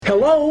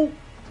Hello?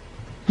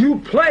 You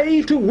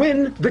play to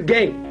win the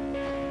game.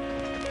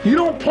 You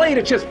don't play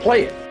to just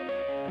play it.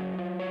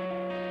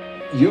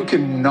 You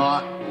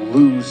cannot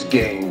lose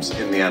games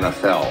in the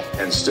NFL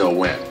and still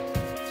win.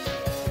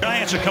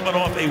 Giants are coming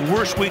off a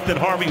worse week than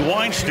Harvey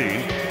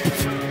Weinstein.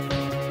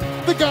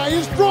 The guy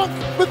is drunk,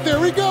 but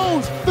there he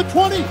goes. The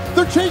 20,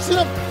 they're chasing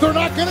him. They're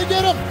not going to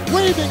get him.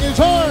 Waving his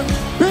arms,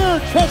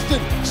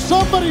 bare-chested.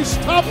 Somebody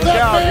stop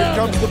that man.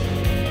 Here comes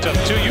the...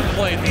 You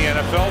played in the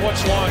NFL.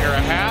 What's longer, a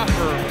half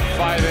or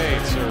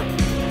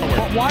 5/8?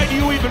 But why do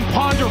you even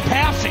ponder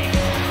passing?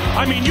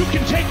 I mean, you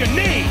can take a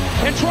knee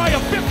and try a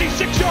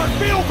 56-yard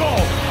field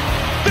goal.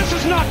 This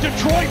is not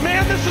Detroit,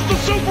 man. This is the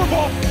Super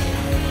Bowl.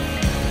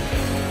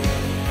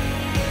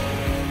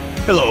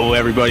 Hello,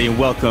 everybody, and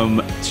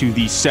welcome to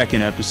the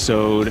second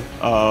episode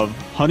of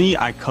Honey,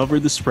 I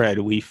Covered the Spread.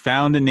 We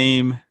found a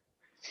name.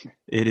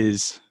 It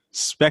is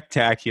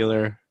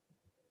spectacular,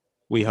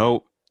 we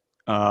hope.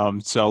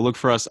 So look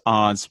for us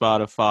on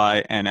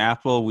Spotify and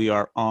Apple. We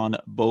are on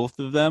both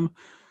of them.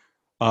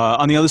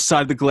 On the other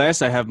side of the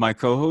glass, I have my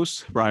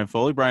co-host, Brian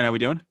Foley. Brian, how we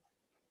doing?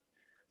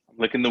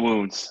 Licking the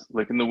wounds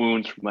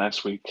from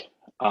last week. It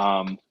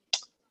was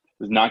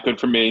not good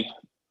for me.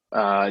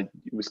 It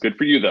was good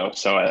for you, though.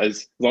 So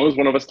as long as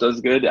one of us does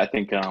good, I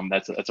think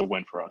that's a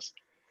win for us.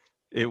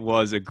 It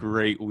was a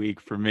great week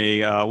for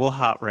me. We'll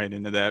hop right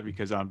into that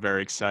because I'm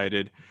very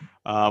excited.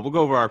 We'll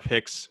go over our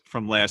picks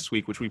from last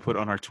week, which we put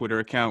on our Twitter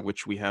account,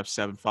 which we have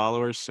 7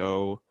 followers.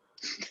 So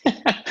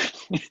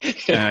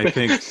and I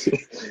think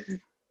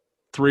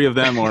 3 of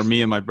them are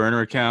me and my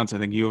burner accounts. I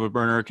think you have a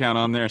burner account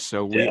on there.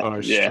 So we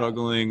are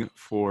struggling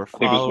for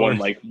followers.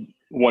 I think there's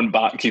one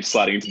bot keeps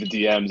sliding into the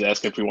DMs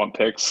asking if we want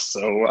picks.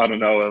 So I don't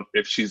know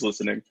if she's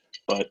listening,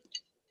 but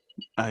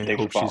I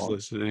hope she's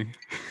listening.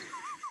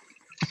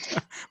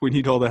 We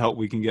need all the help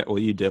we can get. Well,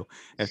 you do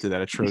after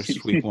that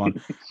atrocious week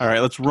 1. All right,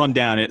 let's run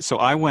down it. So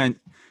I went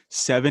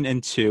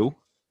 7-2.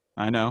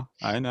 I know.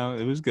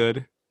 It was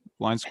good.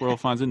 Blind squirrel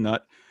finds a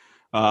nut.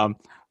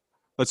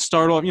 Let's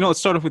start off. Let's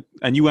start off with.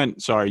 And you went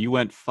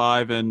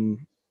 5-7.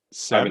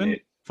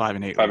 5-8.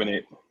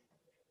 5-8.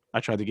 I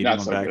tried to get you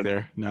one back good.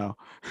 There. No.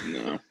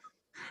 No.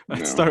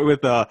 Let's start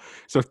with.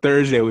 So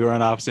Thursday we were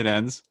on opposite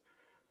ends.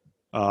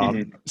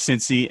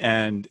 Cincy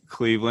and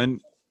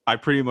Cleveland. I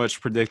pretty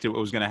much predicted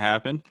what was going to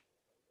happen.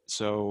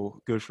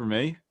 So good for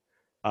me.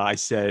 I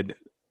said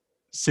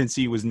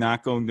Cincy was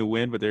not going to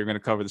win, but they were going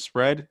to cover the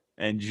spread,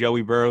 and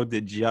Joey Burrow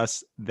did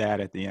just that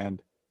at the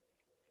end.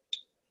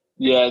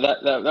 Yeah,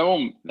 that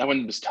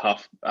one was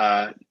tough.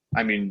 I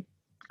mean,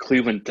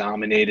 Cleveland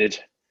dominated.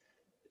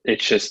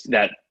 It's just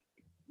that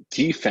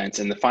defense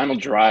in the final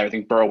drive. I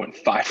think Burrow went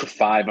 5 for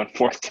 5 on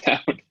 4th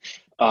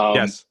down.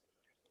 Yes,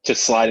 to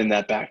slide in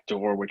that back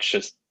door, which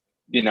just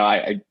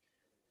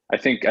I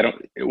think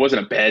it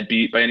wasn't a bad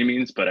beat by any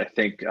means, but I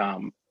think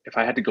if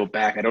I had to go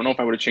back, I don't know if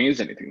I would have changed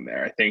anything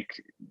there. I think,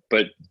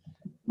 but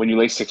when you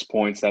lay 6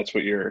 points, that's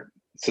what you're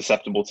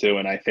susceptible to,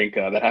 and I think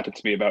that happened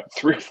to me about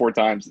 3 or 4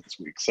 times this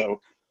week. So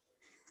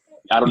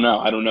I don't know.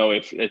 I don't know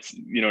if it's,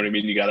 you know what I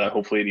mean? You got to,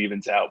 hopefully it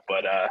evens out.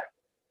 But,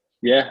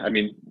 yeah, I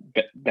mean,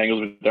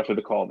 Bengals were definitely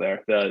the call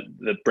there.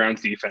 The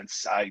Browns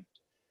defense,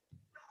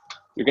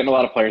 you're getting a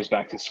lot of players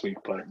back this week,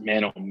 but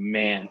man, oh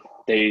man,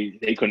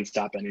 they couldn't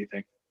stop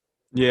anything.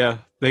 Yeah,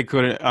 they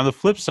couldn't. On the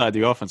flip side,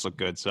 the offense looked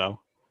good. So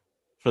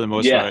for the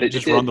most part,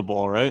 just run the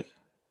ball, right?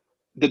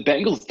 The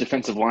Bengals'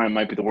 defensive line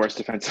might be the worst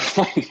defensive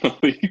line in the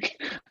league.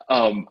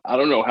 I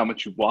don't know how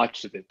much you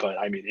watched of it, but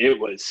I mean, it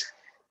was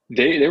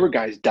they were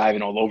guys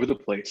diving all over the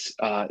place.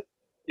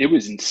 It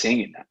was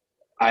insane.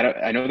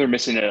 I know they're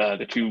missing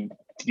the 2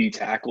 D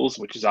tackles,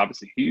 which is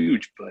obviously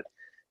huge, but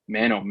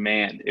man, oh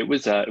man, it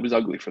was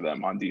ugly for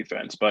them on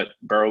defense. But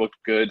Burrow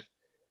looked good,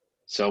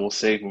 so we'll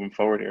see moving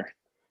forward here.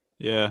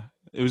 Yeah,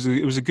 it was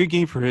a good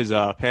game for his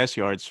pass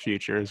yards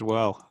future as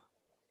well.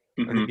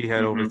 I think he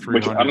had over 300.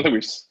 Which I don't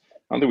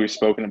think we've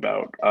spoken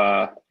about.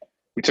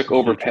 We took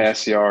over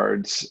pass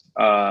yards,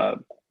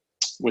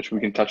 which we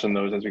can touch on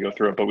those as we go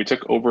through it. But we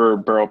took over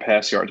Burrow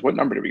pass yards. What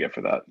number did we get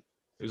for that?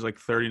 It was like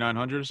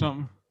 3,900 or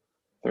something.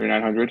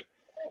 3,900.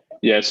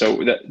 Yeah, so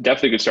that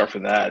definitely a good start for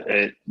that.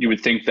 You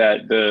would think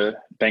that the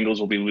Bengals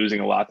will be losing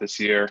a lot this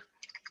year,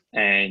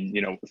 and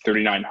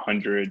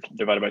 3,900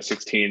 divided by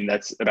 16,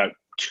 that's about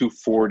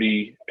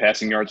 240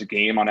 passing yards a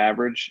game on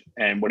average.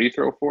 And what do you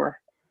throw for?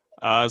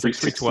 It's like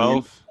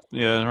 312.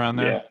 Yeah, around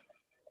there. Yeah.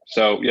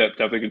 So, yeah,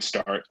 definitely a good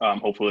start.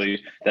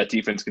 Hopefully that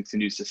defense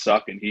continues to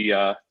suck and he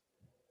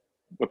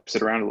whips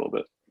it around a little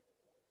bit.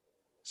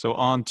 So so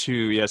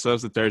that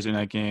was the Thursday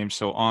night game.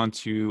 So on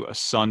to a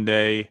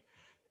Sunday.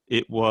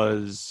 It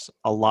was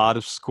a lot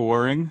of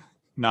scoring.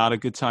 Not a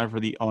good time for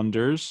the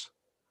unders.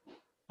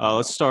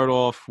 Let's start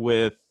off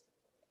with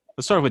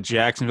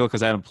Jacksonville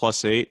because I had them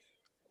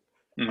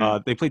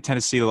 +8. They played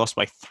Tennessee. They lost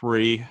by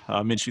 3.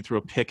 Minshew threw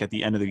a pick at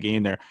the end of the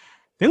game there.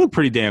 They look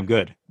pretty damn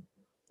good,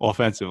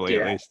 offensively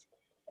at least.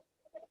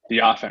 The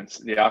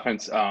offense.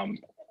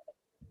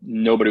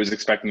 Nobody was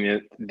expecting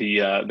it.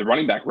 The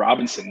running back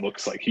Robinson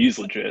looks like he's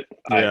legit.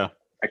 Yeah.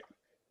 I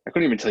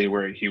couldn't even tell you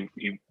where he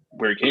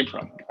where he came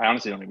from. I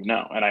honestly don't even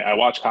know. And I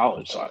watch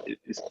college, so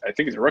I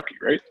think he's a rookie,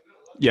 right?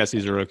 Yes,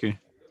 he's a rookie.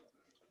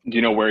 Do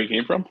you know where he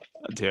came from?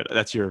 Dude,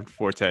 that's your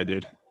forte,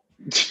 dude.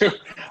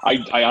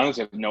 I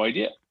honestly have no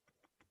idea.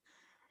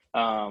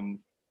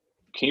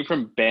 Came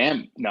from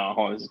Bam. No,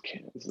 hold on, this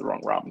is the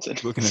wrong Robinson.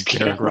 Looking at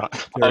Derek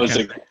I was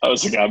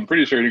like, I'm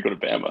pretty sure he didn't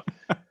go to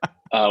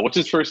Bama. What's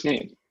his first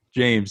name?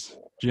 Jimmy.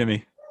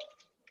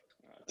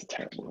 That's a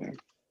terrible name.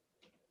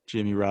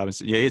 Jimmy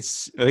Robinson. Yeah, I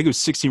think it was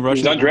 16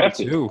 rushes. He's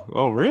undrafted too.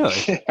 Oh, really?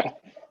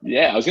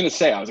 Yeah, I was gonna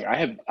say. I was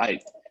like, I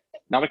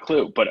not a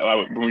clue. But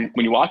when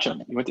you watch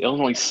him, he went to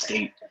Illinois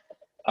State.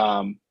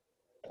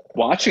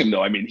 Watching him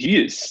though, I mean,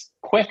 he is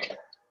quick.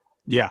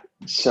 Yeah.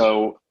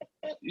 So,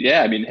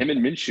 yeah, I mean, him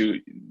and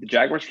Minshew, the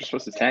Jaguars were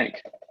supposed to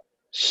tank.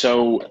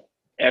 So,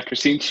 after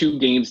seeing 2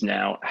 games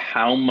now,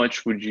 how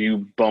much would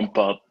you bump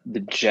up the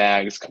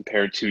Jags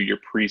compared to your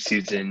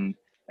preseason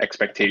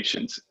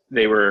expectations?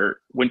 They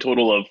were win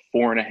total of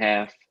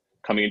 4.5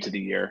 coming into the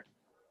year.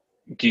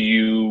 Do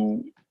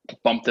you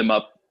bump them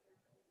up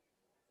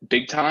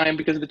big time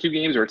because of the 2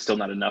 games, or it's still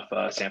not enough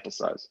sample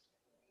size?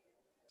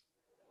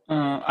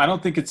 I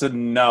don't think it's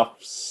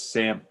enough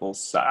sample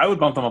size. I would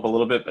bump them up a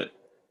little bit, but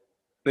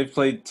they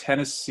played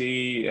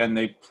Tennessee and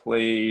they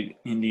played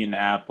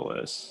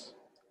Indianapolis.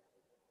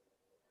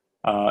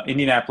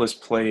 Indianapolis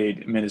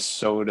played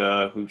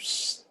Minnesota, who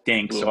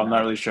stinks, so I'm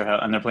not really sure how.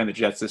 And they're playing the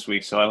Jets this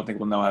week, so I don't think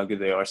we'll know how good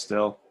they are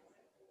still.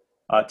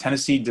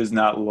 Tennessee does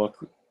not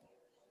look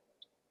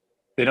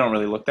 – they don't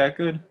really look that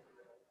good.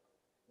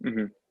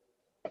 Mm-hmm.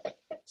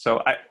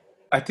 So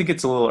I think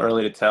it's a little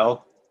early to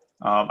tell.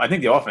 I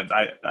think the offense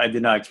 – I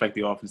did not expect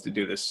the offense to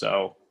do this,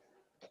 so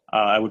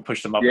I would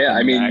push them up in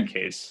that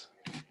case.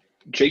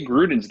 Jay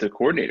Gruden's the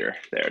coordinator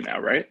there now,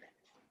 right?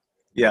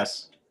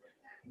 Yes.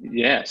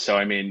 Yeah, so,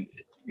 I mean –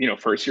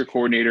 first-year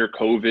coordinator,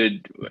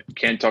 COVID,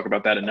 can't talk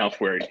about that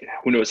enough, where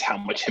who knows how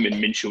much him and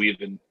Minshew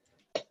even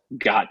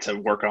got to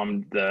work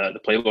on the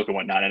playbook and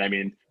whatnot. And, I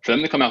mean, for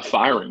them to come out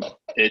firing,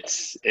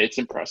 it's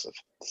impressive,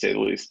 to say the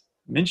least.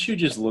 Minshew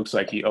just looks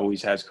like he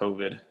always has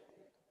COVID.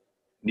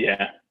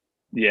 Yeah.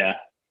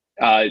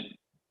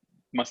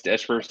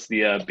 Mustache versus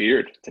the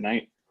beard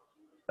tonight.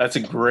 That's a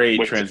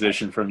great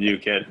transition from you,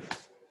 kid.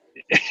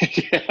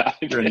 Yeah.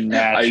 You're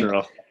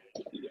natural.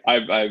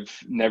 I've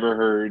never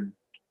heard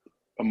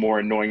a more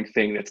annoying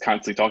thing that's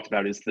constantly talked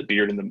about is the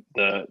beard and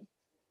the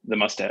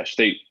mustache.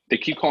 They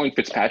keep calling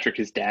Fitzpatrick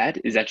his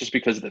dad. Is that just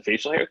because of the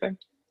facial hair thing?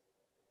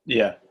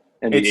 Yeah.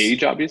 And the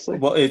age, obviously?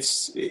 Well,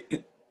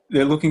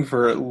 they're looking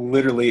for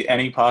literally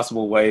any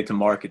possible way to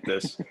market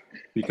this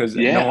because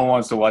no one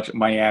wants to watch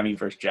Miami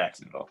versus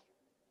Jacksonville.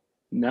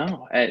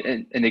 No.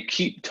 And they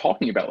keep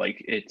talking about,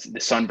 like, it's the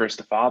son versus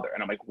the father.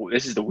 And I'm like, well,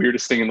 this is the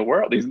weirdest thing in the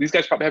world. These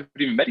guys probably haven't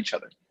even met each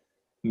other.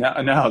 No,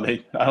 I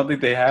don't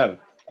think they have.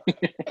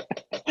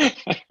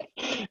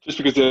 Just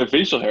because they have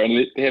facial hair,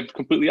 and they have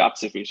completely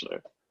opposite facial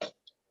hair.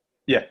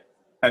 Yeah,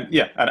 I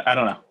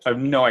don't know. I have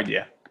no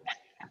idea.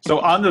 So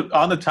on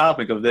the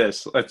topic of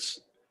this,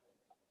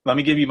 let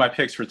me give you my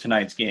picks for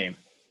tonight's game,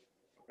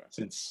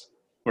 since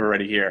we're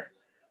already here.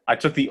 I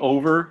took the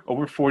over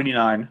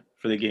 49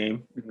 for the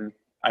game. Mm-hmm.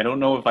 I don't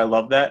know if I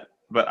love that,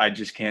 but I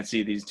just can't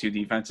see these 2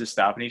 defenses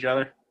stopping each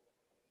other.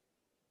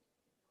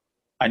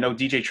 I know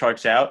DJ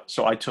Chark's out,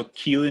 so I took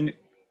Keelan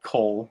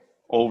Cole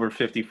over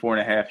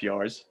 54.5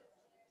 yards.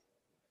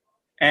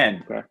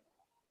 And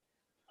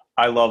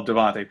I love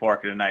Devontae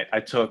Parker tonight. I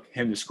took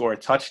him to score a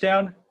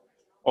touchdown,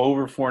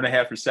 over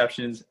 4.5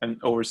 receptions, and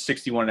over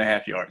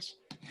 61.5 yards.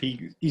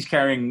 He's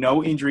carrying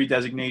no injury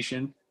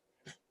designation.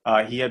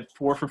 He had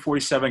 4 for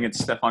 47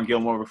 against Stephon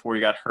Gilmore before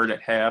he got hurt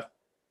at half.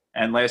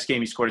 And last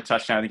game he scored a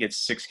touchdown. I think he had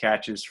 6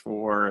 catches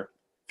for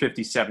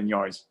 57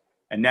 yards.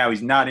 And now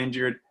he's not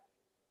injured.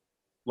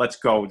 Let's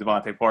go,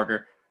 Devontae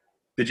Parker.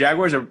 The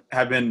Jaguars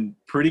have been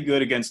pretty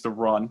good against the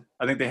run.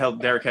 I think they held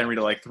Derrick Henry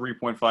to like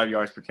 3.5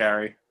 yards per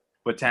carry,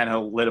 but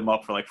Tannehill lit him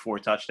up for like 4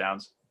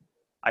 touchdowns.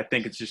 I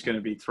think it's just going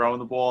to be throwing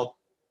the ball,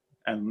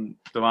 and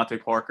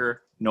Devontae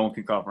Parker, no one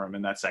can cover him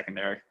in that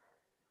secondary.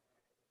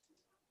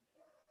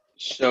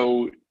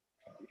 So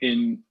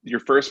in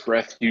your first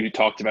breath, you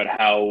talked about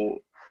how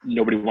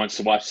nobody wants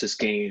to watch this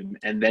game,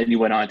 and then you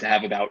went on to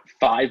have about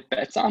 5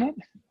 bets on it?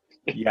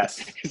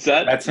 Yes.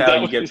 That's how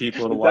you get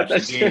people to watch the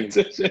game.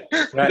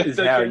 That is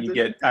how you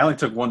get – I only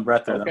took 1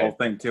 breath there, the whole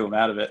thing, too. I'm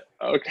out of it.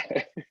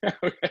 Okay.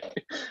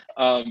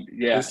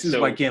 Yeah. This is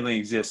why gambling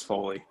exists,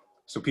 Foley.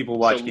 So people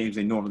watch games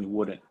they normally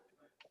wouldn't.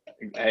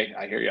 Hey,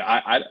 I hear you.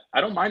 I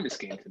don't mind this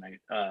game tonight.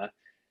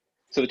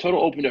 So the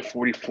total opened at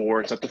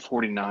 44. It's up to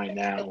 49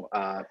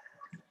 now.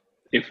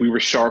 If we were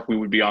sharp, we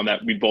would be on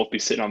that. We'd both be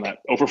sitting on that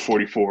over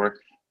 44.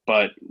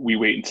 But we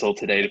wait until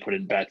today to put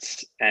in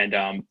bets. And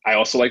I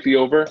also like the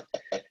over.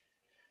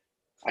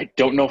 I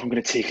don't know if I'm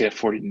going to take it at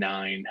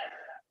 49.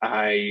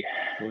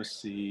 We'll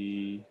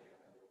see.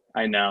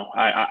 I know.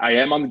 I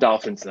am on the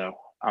Dolphins, though.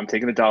 I'm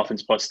taking the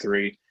Dolphins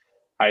 +3.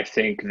 I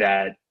think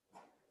that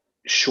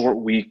short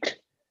week,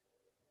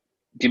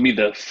 give me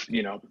the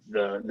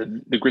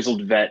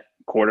grizzled vet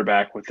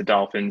quarterback with the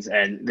Dolphins,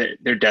 and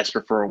they're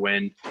desperate for a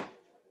win.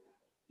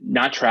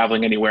 not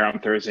traveling anywhere on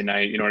Thursday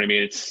night. You know what I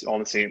mean? It's all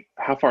the same.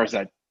 How far is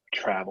that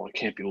travel? It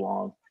can't be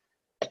long.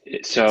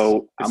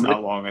 So it's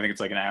not long. I think it's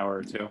like an hour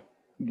or two.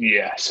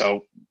 Yeah.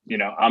 So,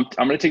 I'm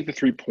going to take the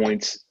 3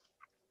 points.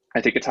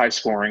 I think it's high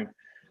scoring.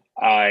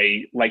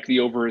 I like the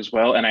over as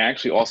well. And I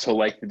actually also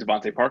like the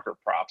Devontae Parker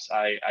props.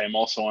 I am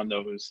also on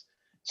those.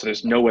 So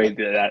there's no way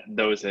that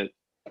those it.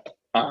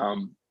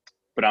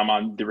 But I'm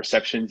on the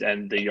receptions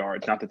and the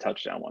yards, not the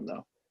touchdown one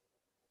though.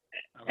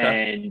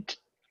 Okay. And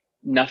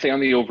nothing on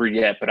the over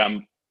yet, but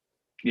I'm,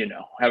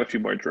 have a few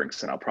more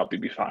drinks and I'll probably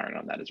be firing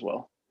on that as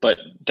well. But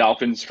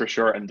Dolphins for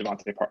sure and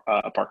Devontae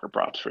Parker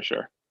props for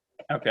sure.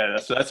 Okay,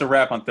 so that's a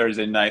wrap on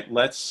Thursday night.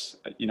 Let's,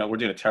 we're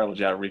doing a terrible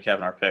job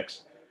recapping our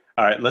picks.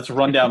 All right, let's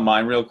run down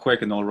mine real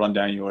quick and then we'll run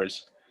down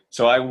yours.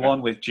 So I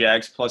won with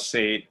Jags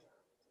 +8.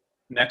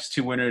 Next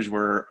 2 winners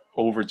were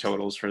over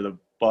totals for the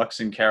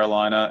Bucks in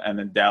Carolina and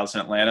then Dallas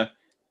and Atlanta.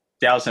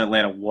 Dallas and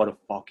Atlanta, what a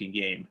fucking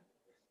game.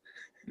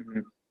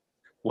 Mm-hmm.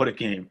 What a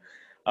game.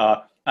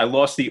 I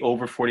lost the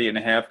over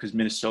 48.5 because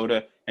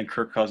Minnesota and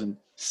Kirk Cousins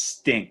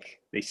stink.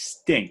 They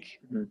stink.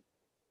 Mm-hmm.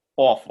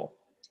 Awful.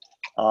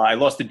 I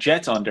lost the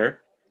Jets under.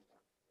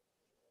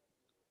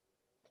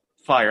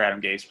 Fire Adam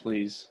Gase,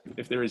 please.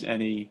 If there is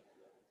any,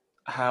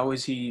 how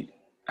is he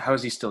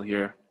still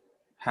here?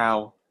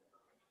 How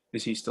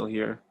is he still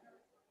here?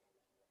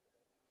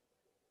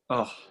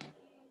 Oh,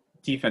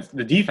 defense.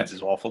 The defense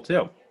is awful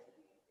too.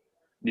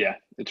 Yeah,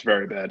 it's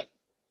very bad.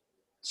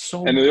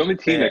 And the only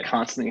team that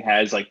constantly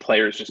has like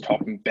players just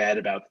talking bad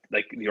about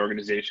like the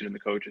organization and the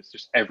coaches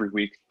just every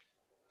week.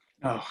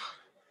 Oh,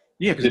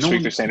 yeah. This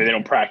week they're saying they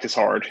don't practice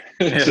hard.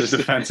 Yeah, the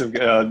defensive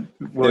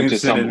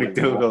Williamson and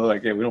McDougal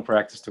like, yeah, we don't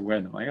practice to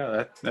win. I'm like,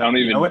 oh, I don't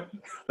even. You know what?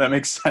 That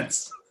makes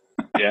sense.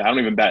 Yeah, I don't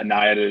even bat an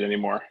eye at it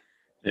anymore.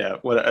 Yeah,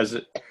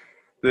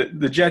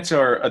 the Jets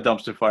are a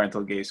dumpster fire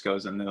until Gase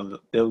goes, and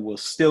they will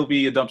still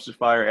be a dumpster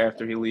fire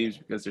after he leaves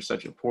because they're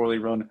such a poorly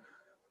run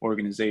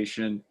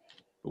organization.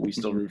 But we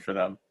still root for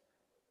them.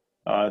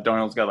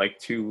 Darnold's got like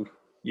 2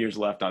 years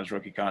left on his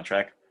rookie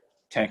contract.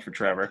 Tank for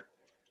Trevor.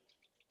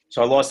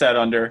 So I lost that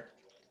under.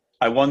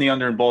 I won the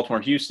under in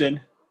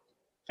Baltimore-Houston.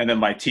 And then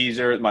my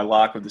teaser, my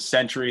lock of the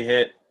century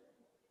hit.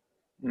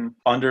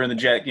 Under in the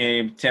Jet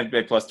game. Tampa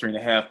Bay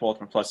 +3.5.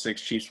 Baltimore +6.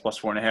 Chiefs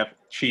 +4.5.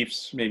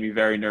 Chiefs made me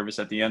very nervous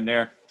at the end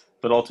there.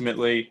 But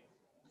ultimately,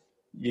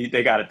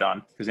 they got it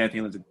done because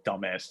Anthony Lynn's a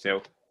dumbass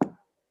too.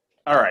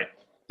 All right.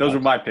 Those were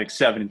my picks,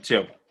 7 and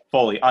 2.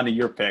 Foley, on to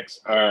your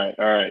picks. All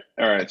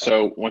right.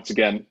 So once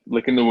again,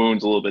 licking the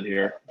wounds a little bit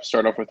here.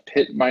 Start off with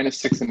Pitt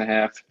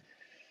 -6.5.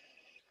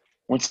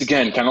 Once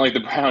again, kind of like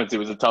the Browns, it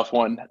was a tough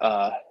one.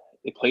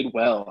 They played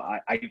well.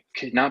 I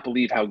could not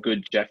believe how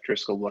good Jeff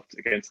Driscoll looked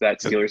against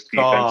that Steelers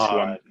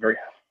defense, who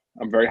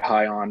I'm very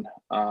high on.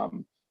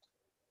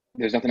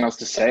 There's nothing else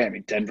to say. I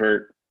mean,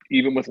 Denver,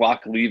 even with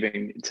Locke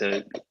leaving,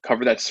 to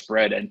cover that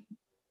spread and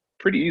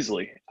pretty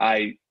easily.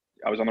 I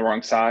was on the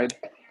wrong side.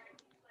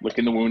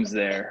 Licking the wounds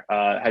there.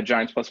 Had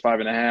Giants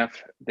 +5.5.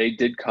 They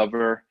did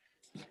cover.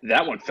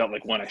 That one felt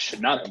like one I should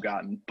not have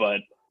gotten,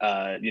 but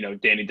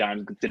Danny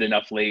Dimes did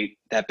enough late.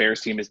 That Bears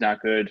team is not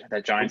good.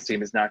 That Giants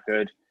team is not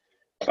good.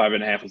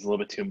 5.5 was a little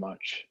bit too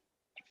much.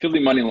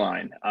 Philly money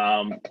line.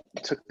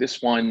 Took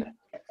this one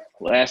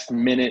last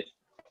minute.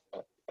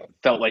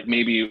 Felt like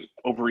maybe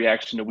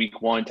overreaction to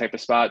week 1 type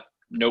of spot.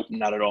 Nope,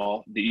 not at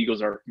all. The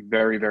Eagles are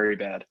very, very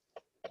bad.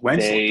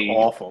 Wentz looked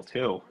awful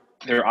too.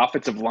 Their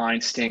offensive line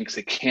stinks.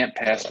 They can't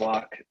pass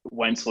block.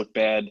 Wentz looked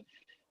bad.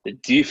 The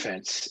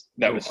defense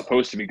that was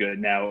supposed to be good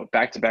now,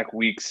 back-to-back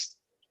weeks,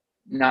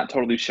 not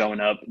totally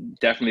showing up.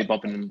 Definitely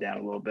bumping them down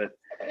a little bit.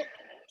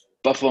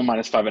 Buffalo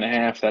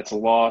 -5.5. That's a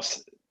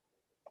loss.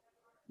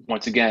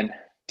 Once again,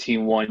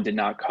 Team 1 did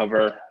not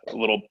cover.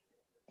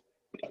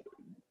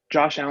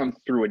 Josh Allen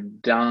threw a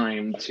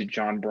dime to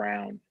John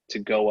Brown to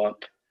go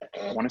up,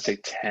 I want to say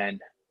 10.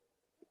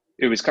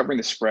 It was covering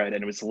the spread,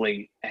 and it was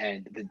late,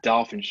 and the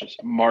Dolphins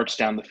just marched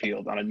down the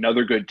field on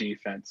another good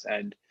defense,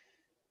 and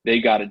they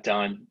got it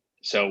done.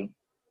 So,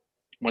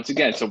 once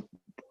again,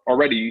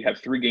 already you have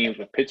 3 games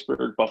with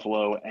Pittsburgh,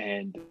 Buffalo,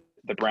 and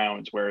the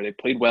Browns where they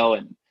played well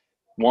and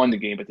won the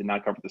game but did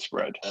not cover the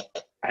spread.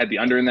 I had the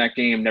under in that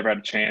game, never had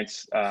a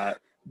chance.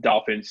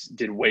 Dolphins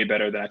did way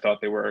better than I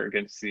thought they were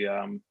against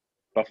the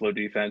Buffalo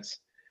defense.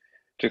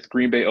 Took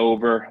Green Bay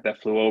over.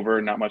 That flew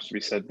over. Not much to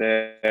be said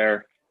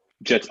there.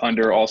 Jets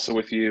under also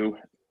with you.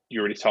 You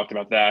already talked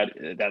about that.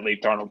 That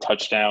late Darnold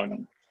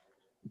touchdown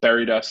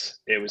buried us.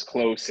 It was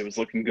close. It was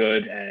looking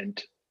good.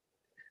 And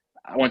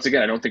once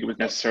again, I don't think it was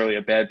necessarily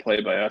a bad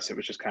play by us. It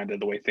was just kind of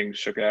the way things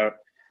shook out.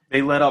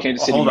 They let up –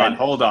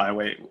 hold on.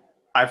 Wait.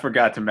 I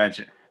forgot to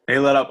mention. They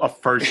let up a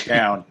first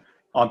down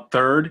on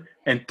 3rd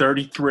and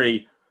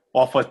 33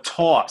 off a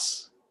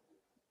toss.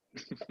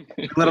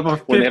 They let up a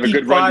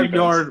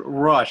 55-yard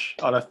rush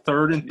on a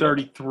 3rd and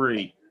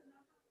 33.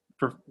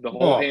 The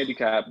whole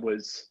handicap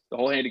was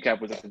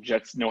that the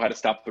Jets know how to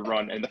stop the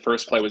run, and the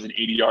first play was an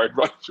 80-yard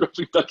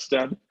rushing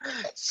touchdown.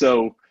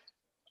 So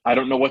I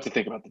don't know what to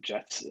think about the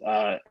Jets.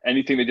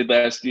 Anything they did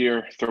last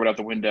year, throw it out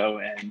the window,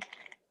 and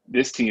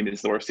this team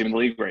is the worst team in the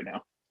league right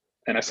now.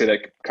 and I say that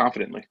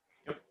confidently.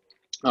 Yep.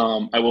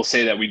 I will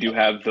say that we do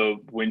have the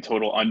win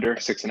total under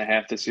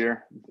 6.5 this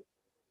year.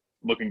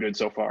 Looking good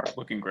so far.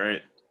 Looking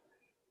great.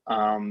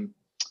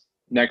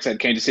 Next, I had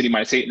Kansas City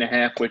minus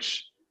 8.5,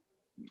 which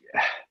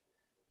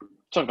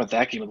talk about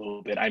that game a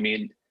little bit. I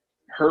mean,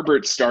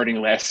 Herbert starting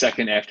last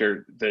second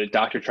after the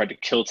doctor tried to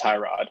kill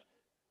Tyrod.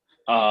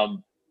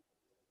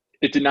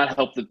 It did not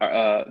help the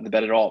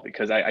bet at all,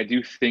 because I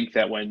do think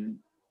that when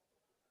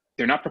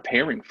they're not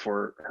preparing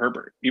for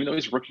Herbert, even though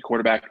he's a rookie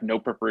quarterback, no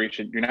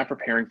preparation, you're not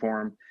preparing for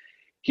him.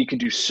 He can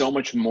do so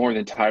much more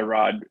than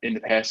Tyrod in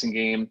the passing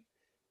game.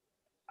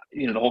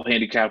 You know, the whole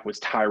handicap was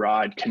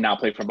Tyrod cannot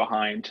play from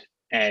behind,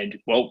 and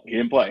well, he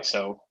didn't play.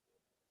 So,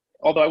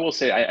 although I will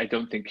say I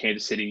don't think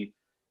Kansas City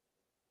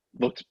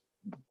looked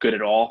good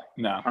at all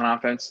on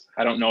offense.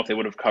 I don't know if they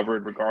would have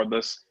covered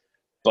regardless,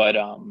 but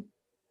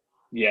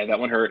yeah, that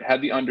one hurt.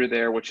 Had the under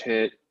there, which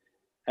hit,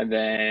 and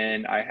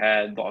then I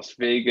had Las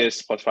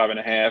Vegas plus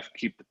 5.5.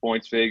 Keep the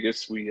points,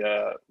 Vegas. We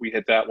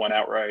hit that one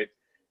outright,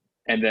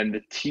 and then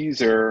the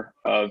teaser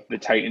of the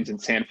Titans and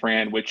San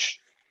Fran, which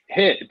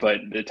hit, but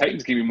the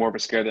Titans gave me more of a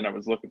scare than I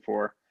was looking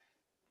for.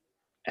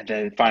 And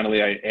then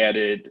finally, I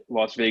added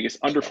Las Vegas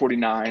under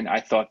 49. I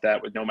thought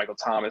that with no Michael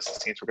Thomas, the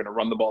Saints were going to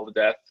run the ball to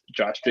death.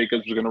 Josh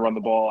Jacobs was going to run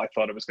the ball. I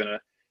thought it was going to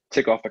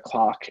tick off the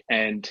clock,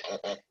 and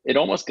it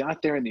almost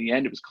got there in the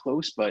end. It was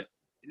close, but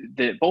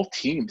both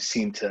teams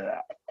seemed to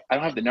 – I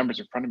don't have the numbers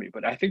in front of me,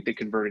 but I think they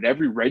converted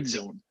every red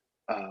zone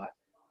not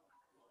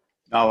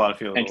a lot of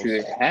field goals.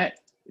 entry they had.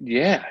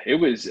 Yeah, it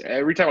was –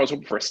 every time I was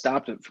hoping for a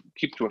stop to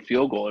keep to a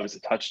field goal, it was a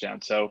touchdown.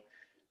 So,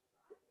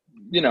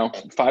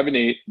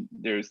 5-8,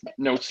 there's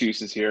no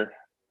excuses here.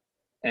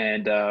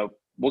 And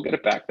we'll get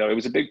it back, though. It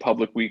was a big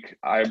public week.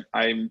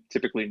 I'm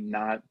typically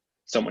not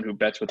someone who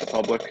bets with the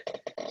public.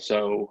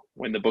 So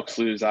when the books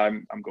lose,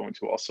 I'm going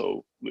to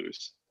also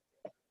lose.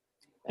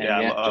 And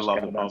I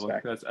love the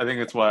public. I think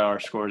that's why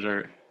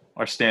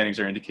our standings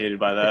are indicated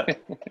by that.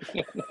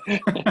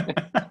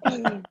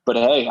 But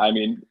hey, I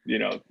mean,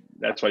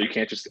 that's why you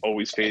can't just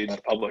always fade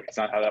the public. It's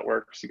not how that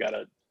works. You got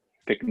to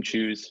pick and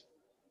choose.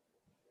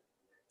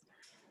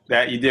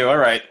 That you do. All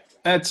right.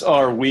 That's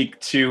our week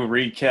 2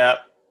 recap.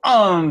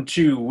 On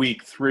to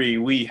week 3,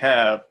 we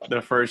have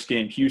the first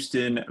game,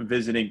 Houston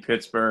visiting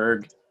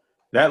Pittsburgh.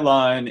 That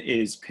line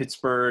is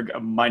Pittsburgh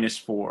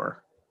 -4.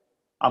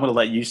 I'm going to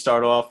let you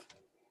start off.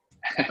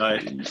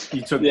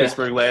 You took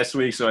Pittsburgh last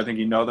week, so I think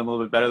you know them a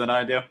little bit better than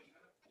I do.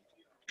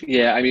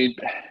 Yeah, I mean,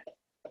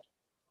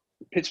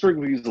 Pittsburgh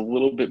leaves a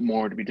little bit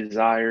more to be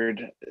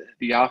desired.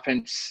 The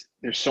offense,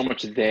 there's so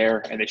much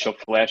there, and they show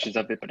flashes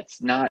of it, but it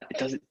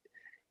doesn't,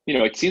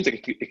 it seems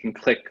like it can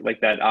click like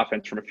that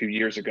offense from a few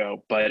years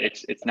ago, but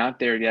it's not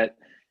there yet.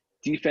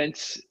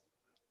 Defense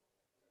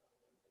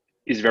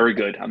is very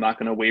good. I'm not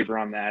going to waver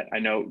on that. I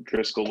know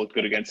Driscoll looked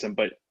good against them,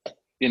 but,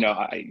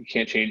 you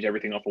can't change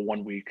everything off of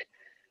 1 week.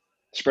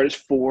 Spread is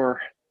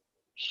 4.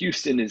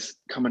 Houston is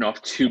coming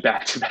off 2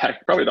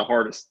 back-to-back, probably the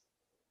hardest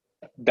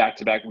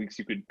back-to-back weeks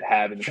you could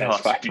have in the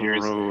past 5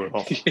 years.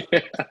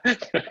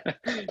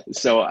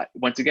 So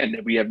once again,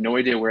 we have no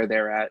idea where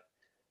they're at.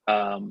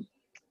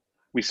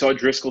 We saw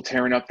Driscoll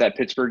tearing up that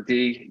Pittsburgh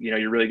D.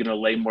 You're really going to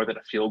lay more than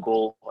a field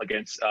goal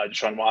against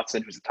Deshaun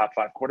Watson, who's a top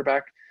 5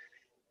 quarterback.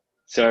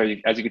 So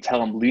as you can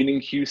tell, I'm leaning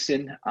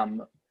Houston.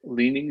 I'm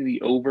leaning the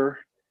over.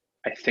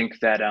 I think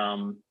that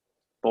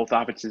both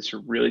offenses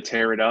should really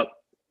tear it up.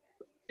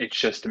 It's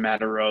just a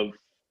matter of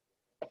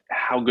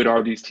how good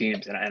are these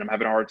teams, and I'm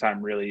having a hard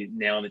time really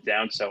nailing it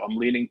down. So I'm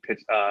leaning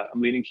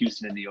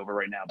Houston in the over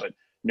right now, but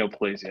no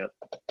plays yet.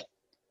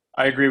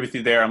 I agree with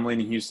you there. I'm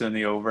leaning Houston in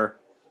the over.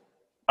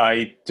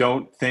 I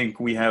don't think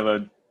we have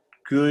a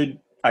good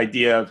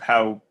idea of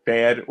how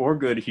bad or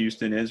good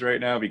Houston is right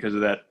now because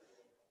of that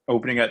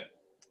opening at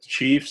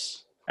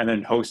Chiefs and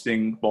then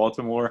hosting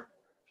Baltimore,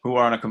 who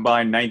are on a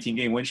combined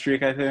 19-game win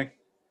streak, I think.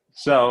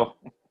 So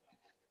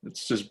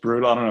it's just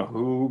brutal. I don't know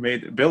who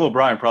made – Bill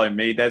O'Brien probably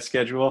made that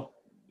schedule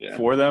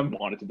for them.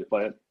 Wanted to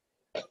play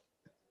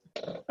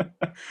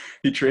it.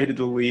 He traded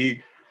the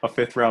league a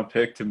 5th-round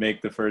pick to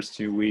make the first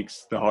 2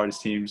 weeks the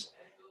hardest teams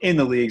in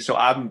the league. So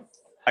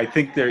I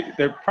think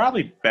they're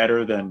probably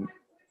better than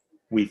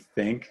we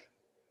think,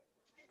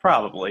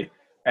 probably.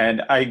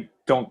 And I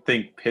don't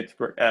think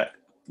Pittsburgh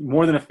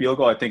more than a field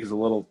goal I think is a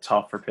little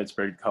tough for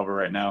Pittsburgh to cover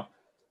right now.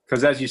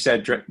 Because as you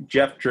said,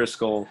 Jeff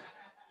Driscoll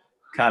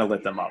kind of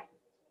lit them up.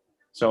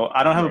 So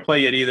I don't have a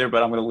play yet either,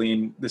 but I'm going to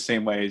lean the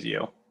same way as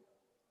you.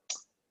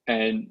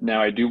 And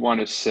now I do want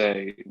to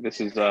say this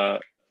is a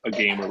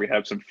game where we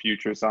have some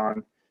futures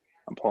on.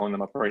 I'm pulling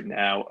them up right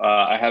now.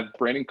 I have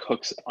Brandon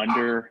Cooks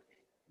under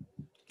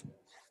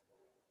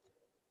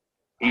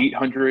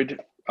 800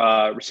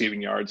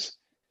 receiving yards.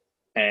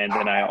 And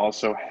then I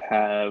also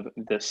have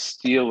the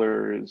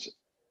Steelers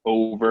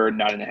over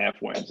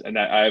 9.5 wins. And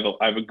I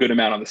have a good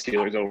amount on the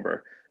Steelers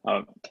over.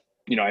 I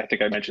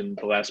think I mentioned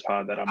the last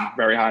pod that I'm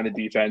very high on the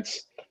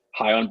defense,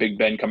 high on Big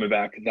Ben coming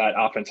back. That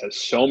offense has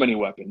so many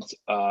weapons.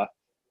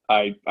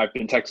 I've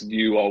been texting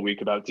you all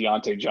week about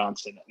Deontay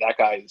Johnson. That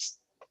guy is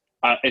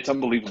It's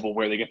unbelievable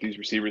where they get these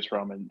receivers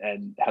from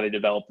and how they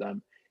develop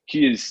them.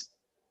 He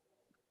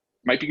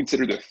might be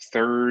considered the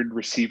third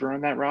receiver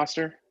on that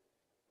roster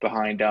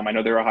behind I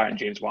know they're high on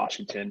James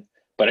Washington,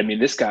 but I mean,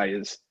 this guy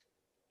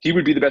he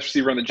would be the best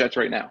receiver on the Jets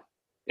right now.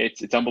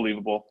 It's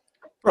unbelievable.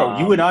 Bro,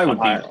 you and I would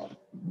high.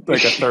 be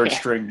like a third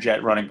string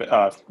Jet running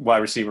wide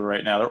receiver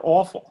right now. They're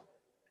awful.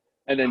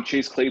 And then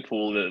Chase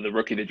Claypool, the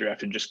rookie they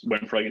drafted, just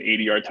went for like an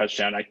 80-yard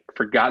touchdown. I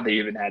forgot they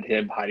even had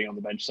him hiding on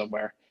the bench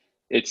somewhere.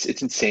 It's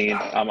insane.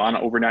 I'm on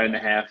over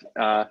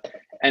 9.5.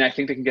 And I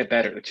think they can get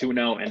better. They're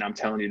 2-0, and I'm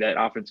telling you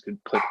that offense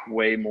could click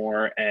way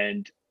more,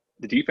 and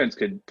the defense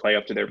could play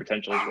up to their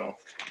potential as well.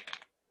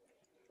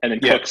 And then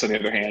Cooks, on the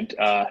other hand,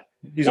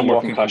 he's a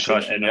walking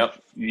concussion. And,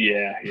 yep.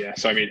 Yeah.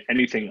 So, I mean,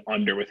 anything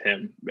under with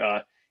him.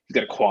 He's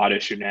got a quad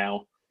issue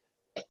now.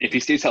 If he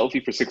stays healthy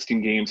for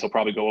 16 games, he'll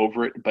probably go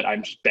over it, but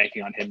I'm just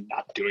banking on him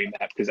not doing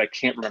that because I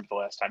can't remember the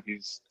last time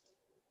he's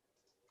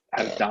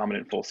had a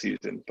dominant full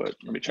season. But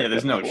let me check. Yeah,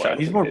 there's no shot.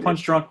 He's more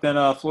punch drunk than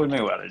Floyd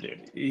Mayweather,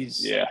 dude.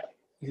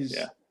 His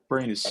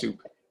brain is soup.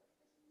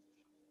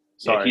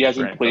 Sorry, he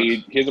hasn't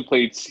played. He hasn't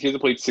played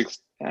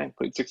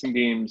 16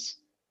 games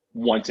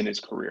once in his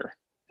career,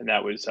 and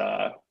that was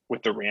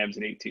with the Rams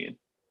in 18.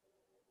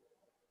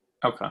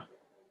 Okay.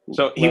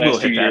 So he will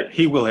hit that.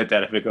 He will hit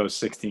that if it goes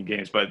 16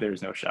 games, but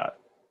there's no shot.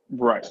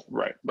 Right.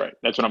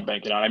 That's what I'm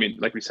banking on. I mean,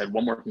 like we said,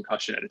 one more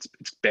concussion, and it's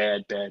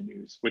bad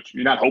news. Which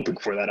you're not hoping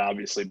for that,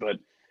 obviously, but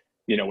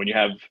when you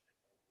have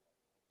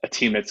a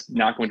team that's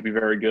not going to be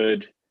very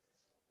good,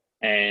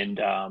 and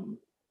a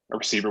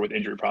receiver with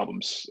injury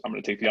problems, I'm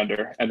going to take the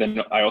under. And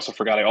then I also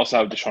forgot. I also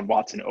have Deshaun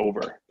Watson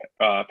over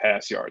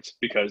pass yards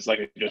because, like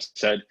I just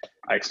said,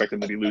 I expect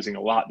him to be losing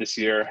a lot this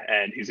year,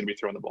 and he's going to be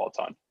throwing the ball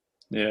a ton.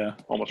 Yeah.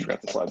 Almost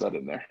forgot to slide that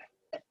in there.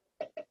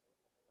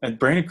 And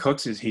Brandon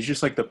Cooks he's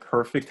just like the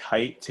perfect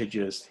height to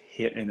just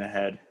hit in the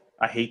head.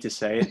 I hate to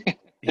say it.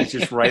 He's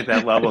just right at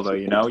that level though,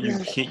 you're not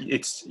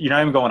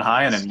even going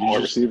high on him. You're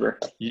just, receiver.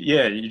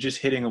 You're just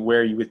hitting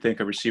where you would think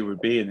a receiver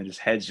would be, and then his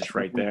head's just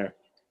right there.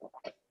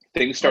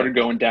 Things started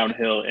going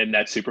downhill in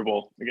that Super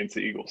Bowl against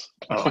the Eagles.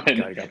 Oh, God,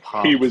 he got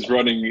popped. He was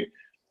running,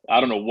 I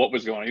don't know what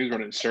was going on. He was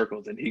running in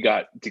circles and he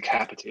got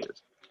decapitated.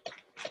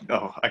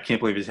 Oh, I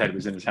can't believe his head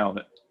was in his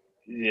helmet.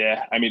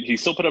 Yeah, I mean, he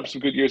still put up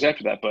some good years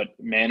after that, but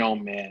man, oh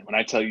man, when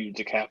I tell you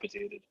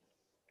decapitated.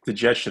 The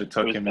Jets should have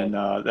took him in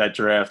that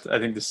draft. I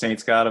think the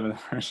Saints got him in the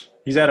first.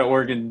 He's out of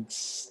Oregon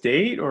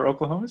State or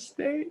Oklahoma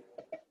State?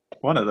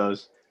 One of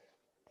those.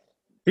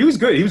 He was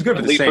good. He was good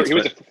for the Saints. He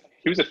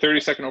was a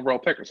 32nd overall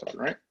pick or something,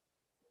 right?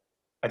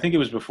 I think it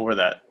was before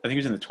that. I think he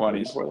was in the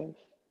 20s.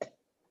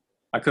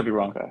 I could be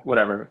wrong. Okay.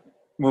 Whatever.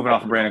 Moving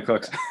on from Brandon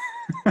Cooks.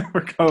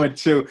 We're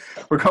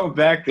going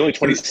back. He's only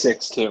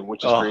 26 too,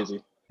 which is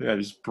crazy. Yeah,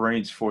 his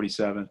brain's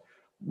 47.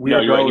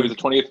 You're right.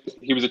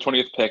 He was a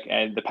 20th pick,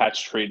 and the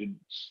Pats traded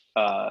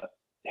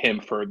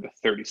him for the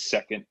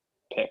 32nd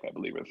pick, I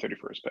believe, or the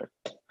 31st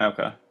pick.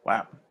 Okay.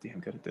 Wow. Damn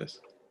good at this.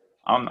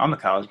 I'm the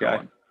college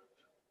guy.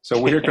 So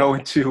we're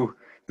going to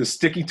the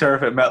sticky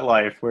turf at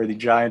MetLife, where the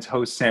Giants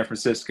host San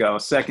Francisco.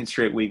 Second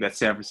straight week that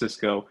San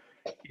Francisco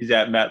is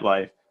at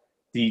MetLife.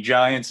 The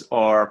Giants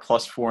are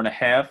plus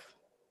 4.5.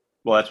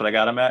 Well, that's what I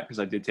got them at because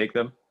I did take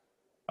them.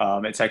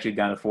 It's actually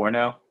down to 4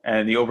 now,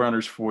 and the over-under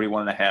is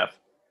 41.5.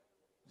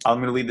 I'm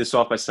going to lead this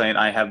off by saying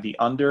I have the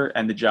under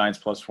and the Giants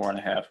plus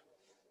 4.5.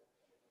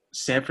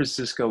 San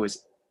Francisco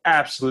is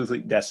absolutely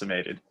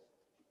decimated.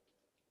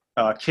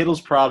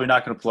 Kittle's probably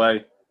not going to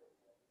play.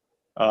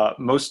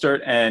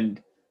 Mostert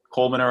and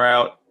Coleman are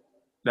out.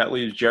 That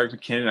leaves Jerick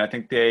McKinnon. I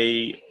think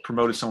they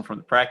promoted someone from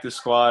the practice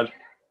squad.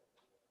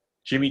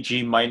 Jimmy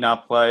G might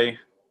not play.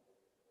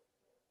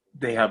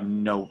 They have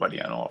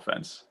nobody on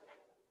offense.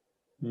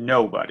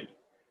 Nobody.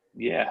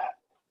 Yeah.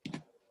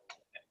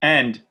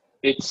 And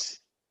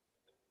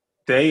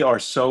they are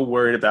so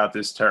worried about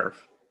this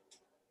turf.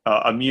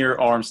 Amir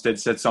Armstead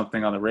said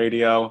something on the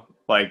radio,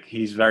 like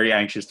he's very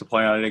anxious to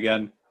play on it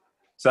again.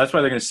 So that's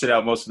why they're going to sit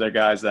out most of their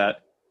guys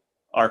that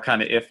are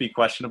kind of iffy,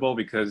 questionable,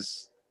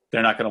 because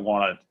they're not going to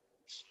want to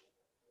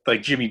 –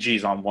 like Jimmy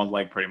G's on one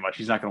leg pretty much.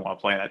 He's not going to want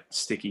to play in that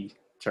sticky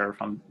turf.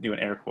 I'm doing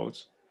air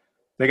quotes.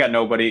 They got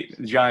nobody.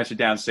 The Giants are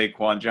down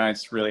Saquon.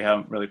 Giants really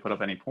haven't really put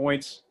up any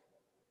points.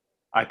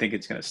 I think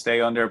it's going to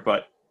stay under,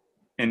 but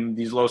in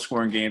these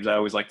low-scoring games, I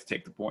always like to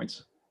take the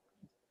points.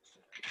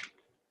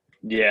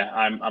 Yeah,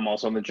 I'm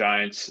also on the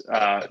Giants.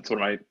 It's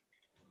one of my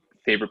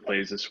favorite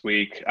plays this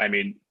week. I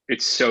mean,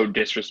 it's so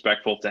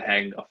disrespectful to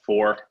hang a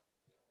 4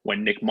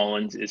 when Nick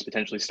Mullins is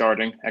potentially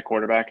starting at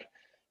quarterback.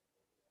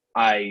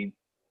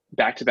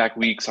 Back-to-back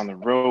weeks on the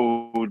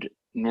road,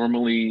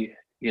 normally,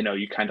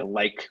 you kind of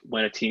like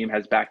when a team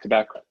has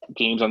back-to-back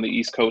games on the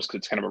East Coast because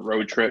it's kind of a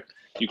road trip.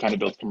 You kind of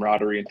build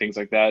camaraderie and things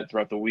like that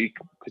throughout the week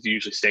because you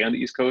usually stay on the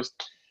East Coast.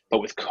 But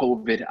with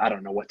COVID, I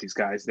don't know what these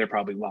guys, they're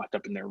probably locked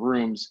up in their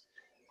rooms.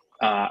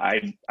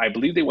 I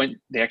believe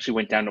they actually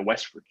went down to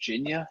West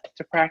Virginia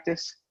to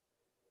practice.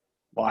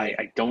 Why?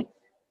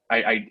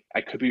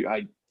 I could be,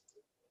 I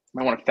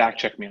might want to fact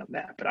check me on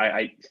that, but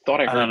I thought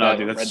I heard I don't know, that.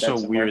 dude. That's so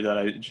weird that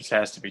it just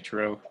has to be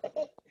true.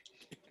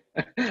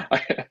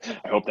 I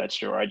hope that's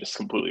true. Or I just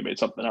completely made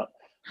something up.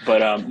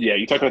 But yeah,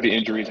 you talk about the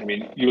injuries. I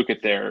mean, you look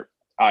at their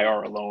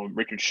IR alone: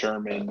 Richard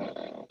Sherman,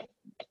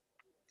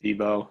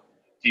 Debo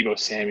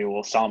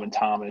Samuel, Solomon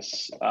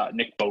Thomas,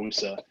 Nick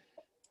Bosa.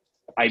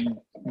 I'm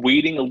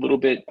waiting a little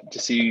bit to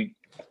see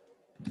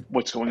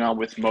what's going on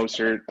with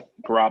Mostert,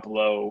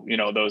 Garoppolo,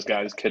 those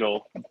guys,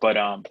 Kittle. But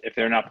if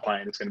they're not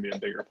playing, it's going to be a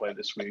bigger play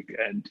this week.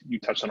 And you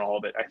touched on all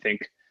of it. I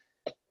think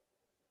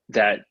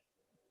that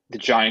the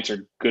Giants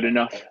are good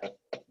enough,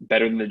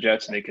 better than the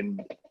Jets, and they can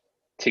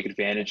take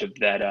advantage of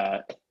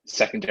that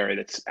secondary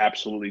that's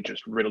absolutely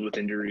just riddled with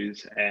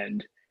injuries.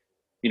 And,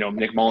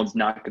 Nick Mullins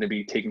not going to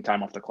be taking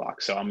time off the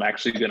clock. So I'm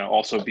actually going to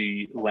also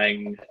be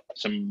laying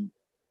some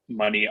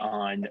money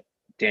on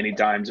Danny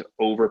Dimes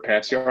over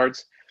pass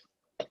yards.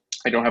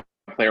 I don't have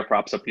player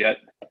props up yet,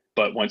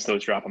 but once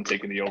those drop, I'm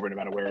taking the over no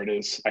matter where it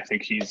is. I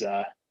think he's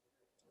going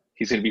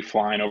to be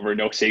flying over.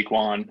 No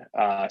Saquon,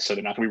 so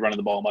they're not going to be running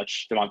the ball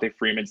much. Devontae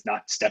Freeman's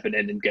not stepping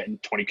in and getting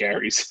 20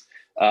 carries.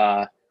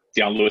 Deion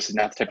Lewis is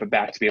not the type of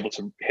back to be able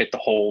to hit the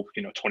hole,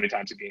 20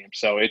 times a game.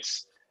 So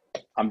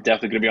I'm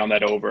definitely going to be on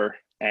that over,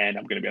 and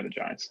I'm going to be on the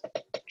Giants.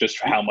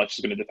 Just how much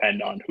is going to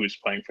depend on who's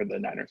playing for the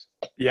Niners.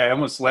 Yeah,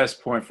 almost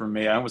last point for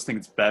me. I almost think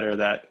it's better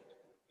that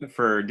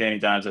for Danny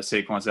Dimes that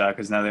Saquon's out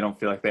because now they don't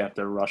feel like they have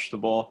to rush the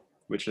ball,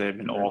 which they've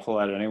been awful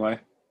at anyway.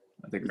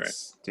 I think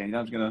it's Danny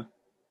Dimes going to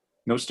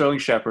 – no Sterling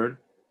Shepard,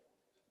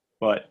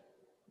 but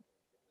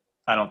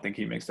I don't think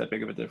he makes that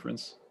big of a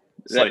difference.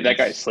 That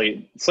guy,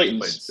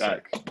 Slayton's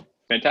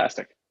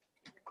fantastic.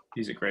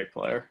 He's a great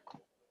player.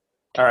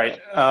 All right,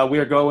 we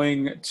are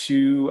going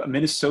to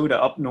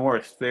Minnesota up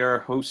north. They're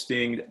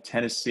hosting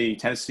Tennessee.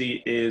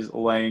 Tennessee is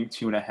laying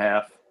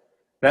 2.5.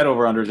 That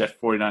over-under is at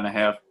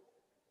 49.5.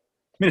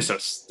 Minnesota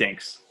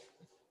stinks.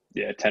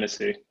 Yeah,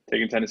 Tennessee.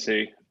 Taking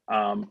Tennessee.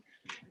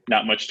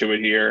 Not much to it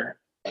here.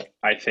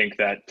 I think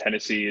that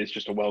Tennessee is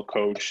just a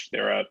well-coached.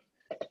 They're a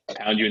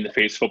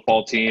pound-you-in-the-face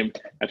football team.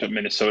 That's what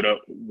Minnesota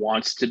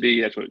wants to be.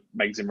 That's what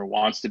Mike Zimmer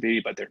wants to be,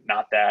 but they're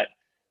not that.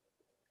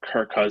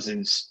 Kirk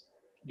Cousins,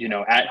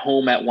 at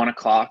home at 1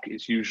 o'clock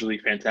is usually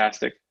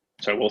fantastic.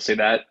 So I will say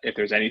that if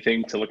there's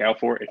anything to look out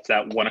for, it's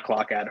that 1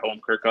 o'clock at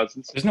home Kirk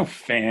Cousins. There's no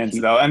fans,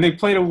 though. And they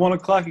played at 1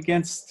 o'clock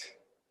against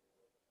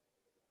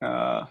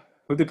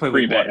who'd they play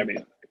Green with? Bay. I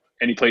mean,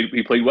 and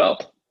he played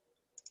well.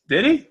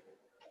 Did he?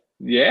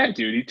 Yeah,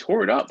 dude, he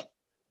tore it up.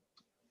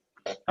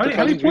 How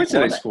many points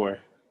did they score?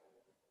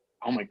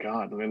 Oh my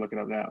God, let me look it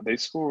up now. They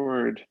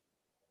scored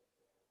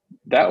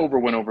that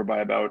went over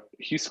by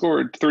he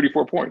scored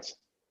 34 points.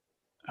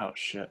 Oh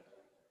shit.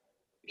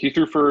 He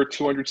threw for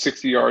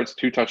 260 yards,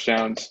 2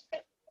 touchdowns.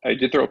 I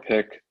did throw a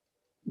pick,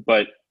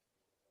 but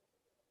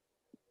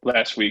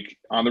last week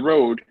on the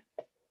road,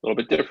 a little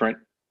bit different.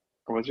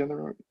 Or was he on the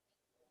road?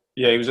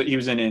 Yeah, he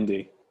was in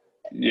Indy.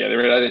 Yeah, they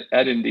were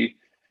at Indy.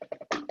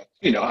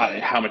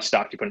 How much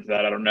stock you put into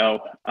that, I don't know.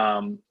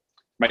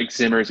 Mike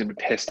Zimmer is going to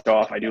be pissed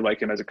off. I do like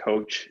him as a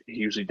coach. He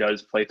usually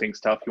does play things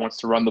tough. He wants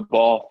to run the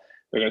ball.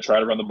 They're going to try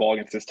to run the ball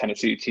against this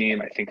Tennessee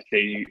team. I think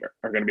they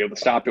are going to be able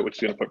to stop it, which is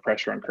going to put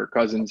pressure on Kirk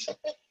Cousins.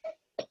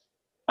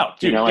 Oh,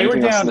 dude, they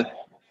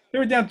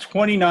were down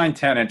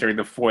 29-10 entering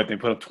the fourth. They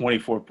put up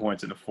 24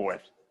 points in the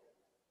fourth.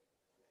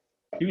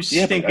 He was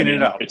stinking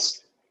it up.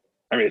 It's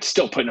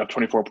still putting up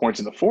 24 points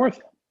in the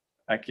fourth.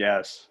 I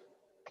guess.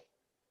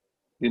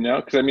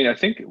 Because I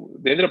think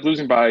they ended up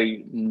losing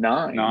by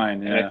 9.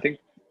 9, yeah.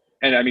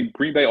 And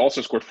Green Bay also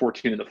scored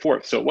 14 in the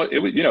fourth. So it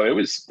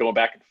was going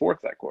back and forth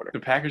that quarter. The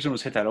Packers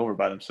almost hit that over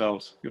by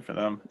themselves. Good for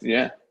them.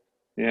 Yeah.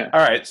 All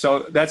right,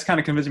 so that's kind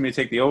of convincing me to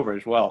take the over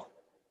as well.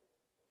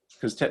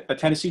 Because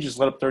Tennessee just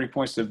let up 30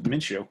 points to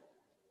Minshew.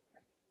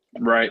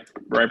 Right.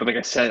 But like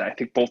I said, I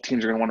think both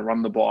teams are going to want to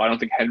run the ball. I don't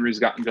think Henry's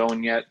gotten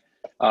going yet.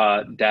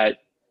 That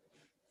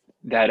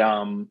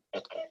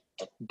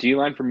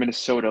D-line from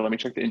Minnesota, let me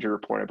check the injury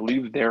report. I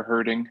believe they're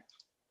hurting.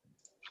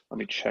 Let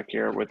me check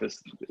here with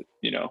this,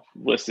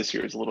 list this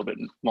year is a little bit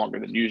longer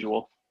than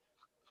usual.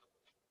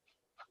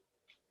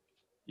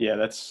 Yeah,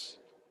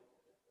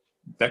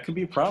 that could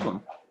be a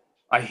problem.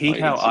 I hate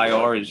how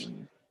IR is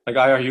 –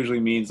 IR usually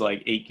means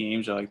 8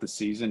 games or the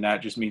season.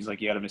 That just means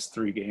you got to miss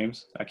 3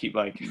 games. I keep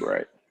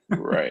Right.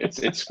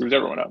 It screws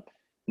everyone up.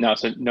 No,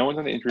 so no one's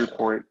on the injury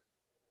report.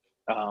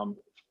 So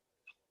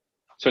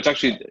it's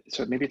actually –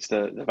 so maybe it's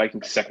the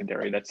Vikings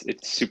secondary.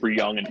 It's super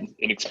young and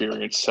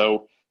inexperienced.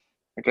 So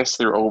I guess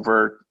they're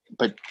over.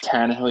 But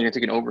Tannehill, you're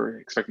taking over,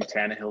 expecting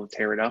Tannehill to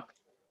tear it up?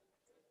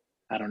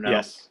 I don't know.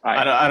 Yes.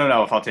 I don't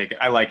know if I'll take it.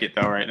 I like it,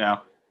 though, right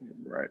now.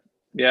 Right.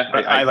 Yeah.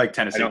 I like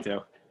Tennessee, too.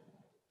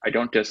 I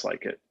don't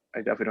dislike it. I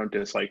definitely don't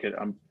dislike it.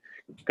 I'm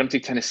going to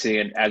take Tennessee,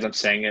 and as I'm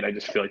saying it, I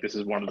just feel like this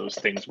is one of those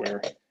things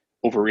where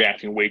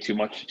overreacting way too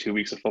much to 2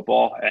 weeks of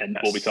football, and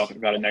we'll be talking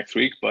about it next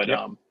week. But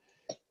I'll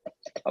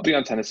be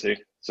on Tennessee.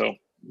 So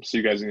see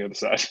you guys on the other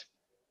side.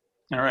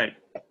 All right.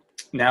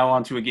 Now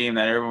on to a game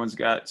that everyone's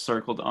got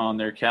circled on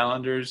their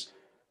calendars.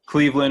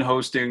 Cleveland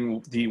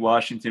hosting the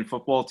Washington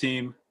football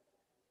team.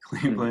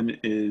 Cleveland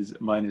is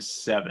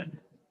 -7.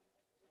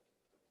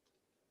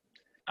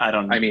 I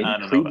don't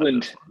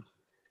know.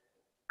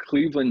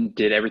 Cleveland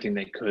did everything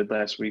they could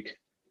last week.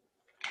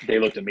 They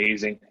looked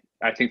amazing.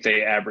 I think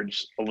they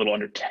averaged a little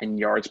under 10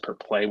 yards per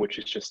play, which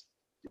is just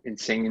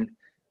insane,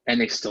 and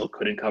they still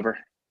couldn't cover.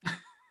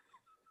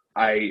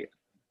 I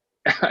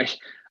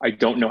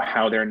don't know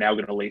how they're now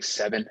going to lay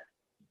 7.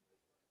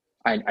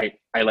 I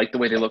like the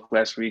way they looked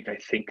last week. I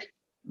think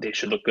they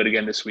should look good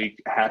again this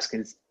week.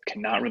 Haskins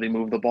cannot really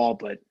move the ball,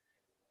 but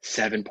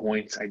 7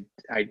 points,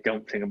 I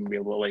don't think I'm going to be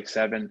able to lay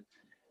 7.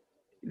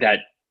 That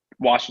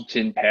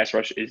Washington pass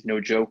rush is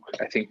no joke.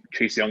 I think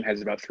Chase Young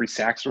has about 3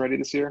 sacks already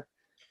this year.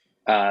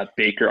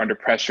 Baker under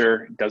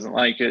pressure doesn't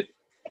like it.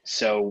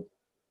 So,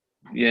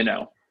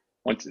 don't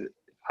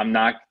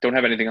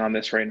have anything on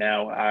this right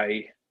now.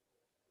 I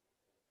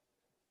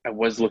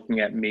was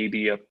looking at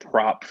maybe a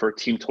prop for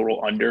team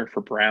total under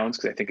for Browns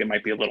because I think it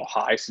might be a little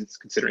high since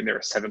considering they're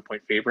a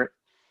 7-point favorite.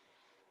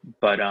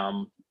 But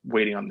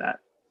waiting on that.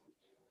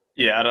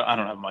 Yeah, I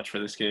don't have much for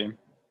this game.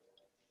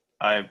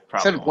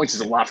 7 points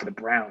is a lot for the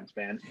Browns,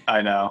 man.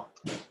 I know.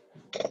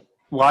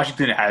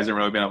 Washington hasn't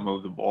really been able to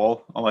move the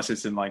ball unless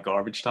it's in like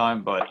garbage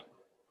time. But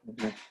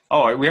we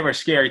have our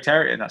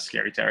Terry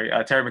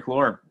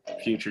McLaurin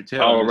future too.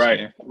 Oh,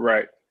 right.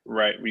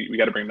 We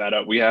got to bring that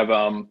up. We have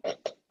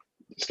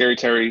Scary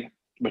Terry,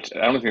 which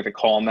I don't think they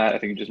call him that. I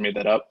think you just made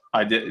that up.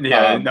 I did.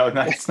 Yeah,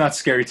 it's not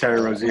Scary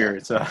Terry Rozier.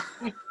 It's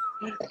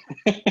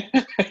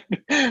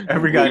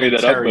every guy named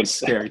Terry is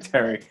Scary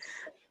Terry.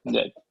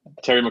 Yeah,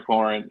 Terry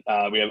McLaurin.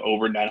 We have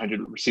over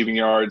 900 receiving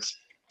yards.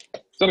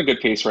 He's on a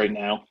good pace right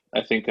now.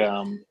 I think.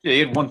 He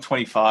had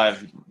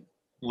 125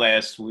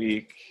 last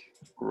week.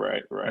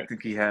 Right. I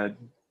think he's on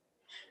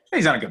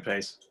a good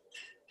pace.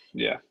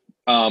 Yeah.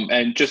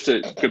 And just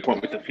a good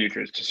point with the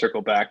futures to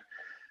circle back.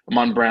 I'm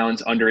on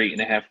Browns under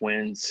 8.5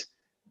 wins.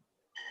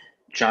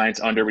 Giants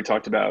under we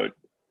talked about,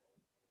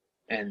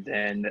 and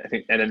then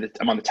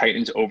I'm on the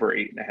Titans over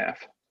 8.5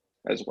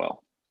 as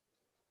well.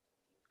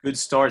 Good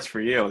starts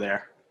for you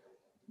there.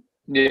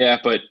 Yeah,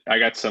 but I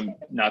got some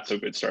not so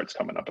good starts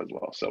coming up as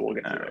well, so we'll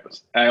get to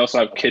those. I also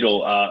have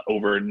Kittle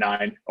over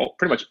 9.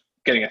 Pretty much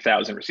getting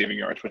 1,000 receiving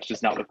yards, which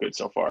does not look good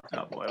so far.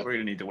 Oh boy, we're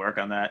gonna need to work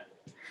on that.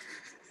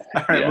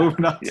 All right,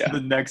 moving on to the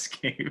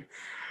next game.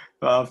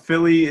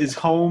 Philly is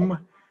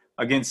home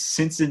against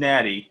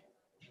Cincinnati.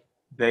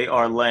 They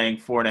are laying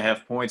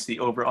 4.5 points. The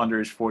over/under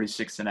is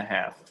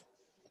 46.5.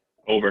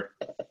 Over.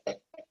 I'm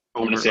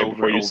going to say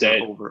before you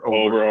say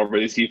over.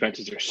 These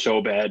defenses are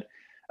so bad.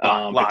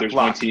 If there's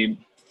one team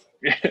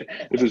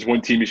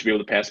you should be able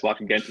to pass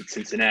block against, it's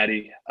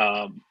Cincinnati.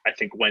 I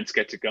think Wentz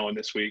gets it going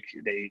this week.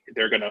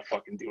 They're going to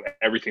fucking do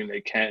everything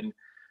they can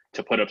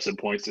to put up some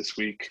points this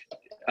week.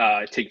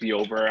 Take the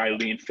over. I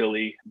lean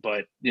Philly,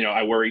 but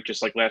I worry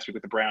just like last week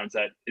with the Browns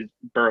that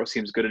Burrow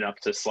seems good enough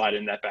to slide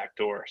in that back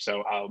door.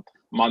 So I'm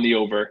on the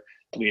over.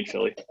 Lean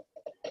Philly.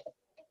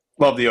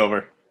 Love the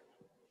over.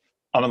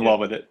 I'm in love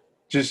with it.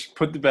 Just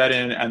put the bet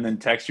in and then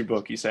text your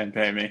bookie saying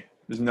pay me.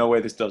 There's no way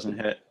this doesn't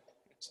hit.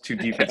 It's two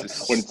defenses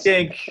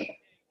stink.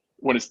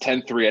 When it's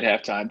 10-3 at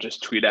halftime,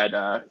 just tweet at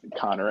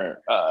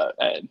Connor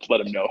and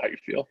let him know how you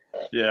feel.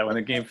 Yeah, when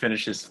the game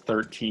finishes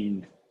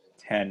 13-10,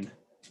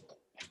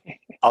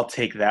 I'll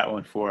take that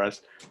one for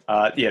us.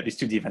 These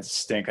two defenses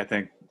stink. I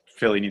think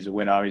Philly needs a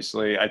win,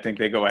 obviously. I think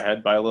they go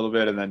ahead by a little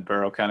bit, and then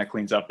Burrow kind of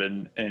cleans up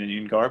in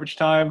garbage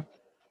time.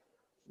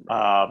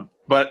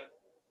 But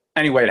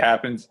anyway it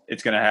happens,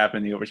 it's going to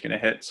happen. The over's going to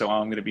hit, so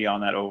I'm going to be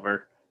on that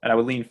over. And I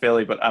would lean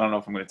Philly, but I don't know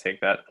if I'm going to take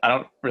that. I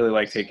don't really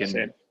like taking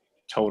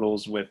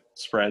totals with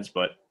spreads,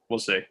 but we'll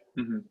see.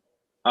 Mm-hmm.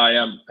 I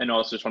am, and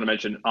also just want to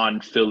mention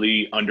on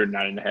Philly under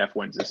 9.5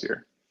 wins this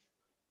year.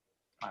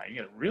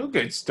 You got a real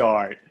good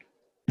start.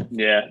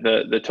 Yeah,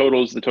 the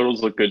totals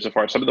look good so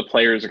far. Some of the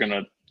players are going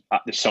to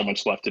there's so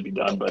much left to be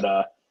done, but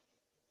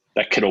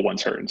that Kittle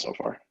one's hurting so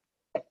far.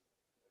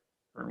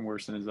 Hurting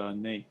worse than his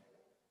knee.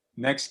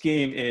 Next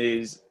game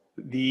is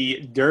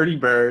the Dirty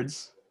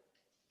Birds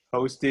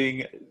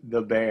hosting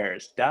the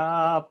Bears.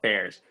 Da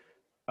Bears.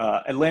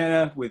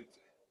 Atlanta, with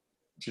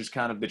just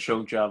kind of the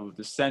choke job of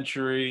the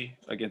century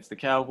against the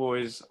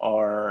Cowboys,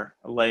 are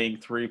laying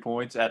 3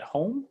 points at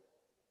home.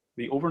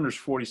 The over-under is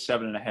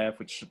 47.5,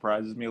 which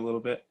surprises me a little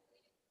bit.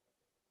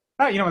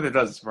 You know what? That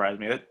doesn't surprise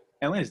me.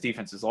 Atlanta's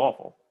defense is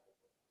awful.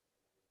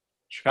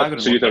 Chicago.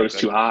 So you thought it was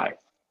too high?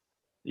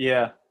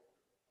 Yeah.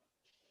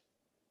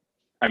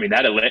 I mean,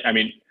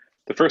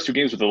 the first two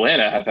games with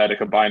Atlanta have had a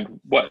combined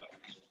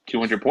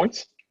 200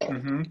 points.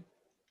 Mm-hmm.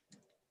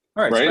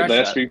 All right. Right.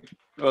 Last week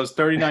it was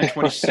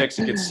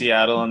 39-26 against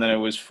Seattle, and then it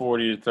was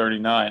 40-39.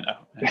 Oh, man,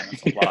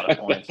 that's a lot of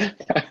points.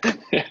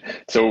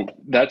 So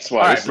that's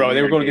why. All right, bro.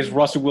 They were going against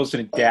Russell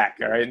Wilson and Dak.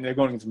 All right, and they're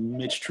going against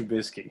Mitch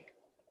Trubisky.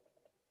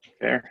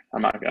 Fair.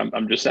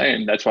 I'm just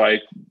saying. That's why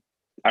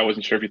I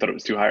wasn't sure if you thought it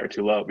was too high or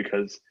too low,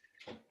 because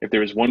if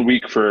there was 1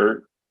 week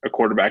for a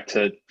quarterback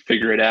to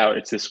figure it out,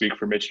 it's this week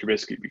for Mitch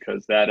Trubisky,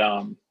 because that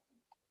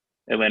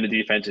Atlanta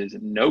defense is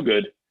no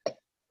good.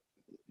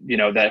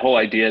 That whole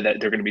idea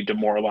that they're going to be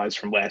demoralized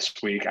from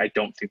last week, I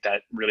don't think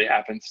that really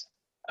happens.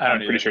 I'm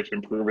pretty sure it's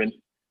been proven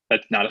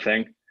that's not a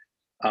thing.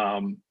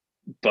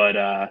 But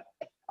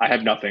I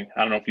have nothing.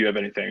 I don't know if you have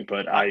anything,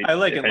 but I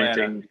like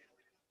Atlanta. Anything,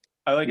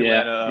 I like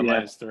Atlanta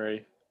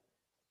 -3.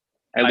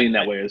 I lean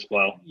that way as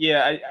well.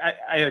 Yeah,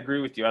 I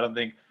agree with you.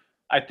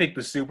 I think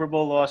the Super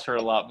Bowl loss hurt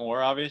a lot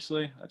more.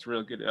 Obviously, that's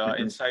real good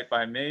insight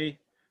by me.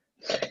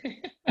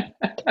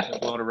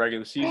 Blowing a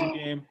regular season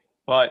game,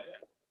 but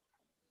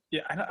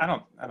yeah, I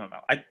don't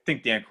know. I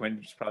think Dan Quinn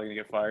is probably gonna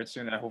get fired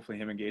soon, and hopefully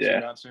him and Gates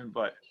get out soon.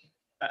 But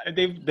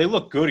they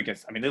look good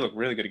against. I mean, they look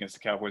really good against the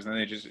Cowboys, and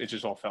then it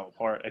just all fell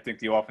apart. I think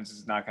the offense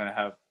is not gonna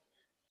have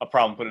a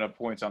problem putting up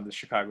points on the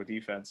Chicago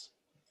defense.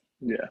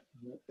 Yeah,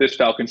 this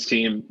Falcons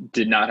team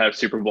did not have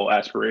Super Bowl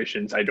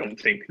aspirations. I don't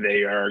think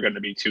they are going to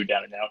be too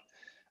down and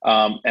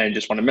out. And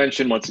just want to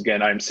mention once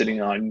again, I'm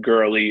sitting on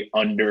Gurley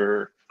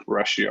under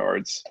rush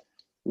yards,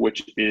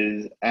 which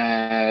is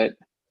at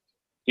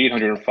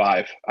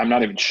 805. I'm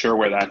not even sure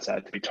where that's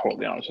at, to be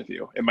totally honest with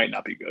you. It might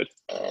not be good.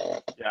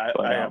 Yeah,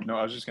 I have no.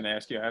 I was just going to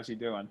ask you, how's he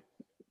doing?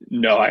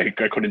 No, I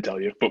couldn't tell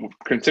you. But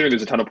considering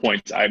there's a ton of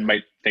points, I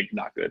might think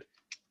not good.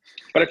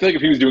 But I feel like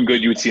if he was doing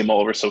good, you would see him all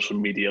over social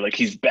media, like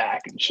he's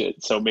back and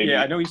shit. So maybe.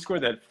 Yeah, I know he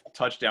scored that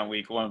touchdown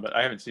week 1, but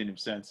I haven't seen him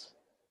since.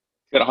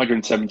 Got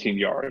 117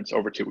 yards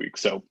over 2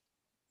 weeks. So.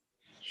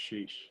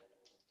 Sheesh.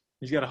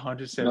 He's got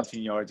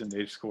 117 yards and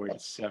they've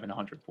scored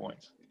 700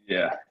 points.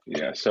 Yeah.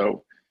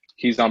 So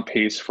he's on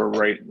pace for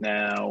right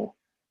now,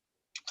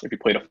 if he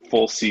played a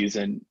full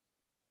season,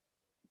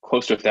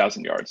 close to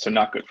 1,000 yards. So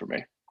not good for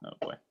me. Oh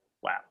boy!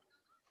 Wow.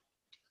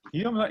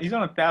 He's on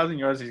 1,000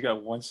 yards. He's got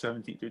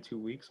 117 through 2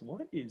 weeks.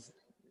 What is?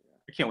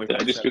 I can't wait.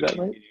 Did I just do that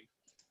right?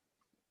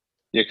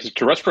 Yeah, because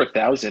to rush for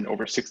 1,000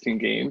 over 16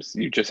 games,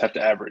 you just have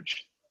to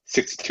average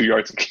 62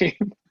 yards a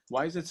game.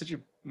 Why is it such a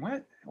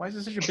what? Why is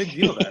it such a big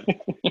deal then?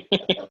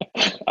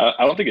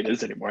 I don't think it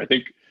is anymore. I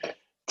think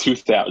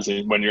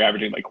 2,000 when you're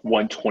averaging like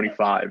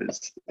 125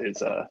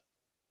 is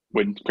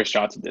when Chris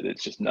Johnson did it.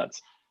 It's just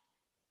nuts.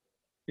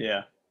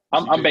 Yeah,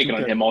 I'm banking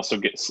on him. Also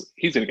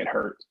he's gonna get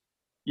hurt.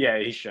 Yeah,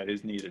 he should.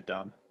 His knees are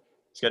done.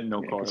 He's got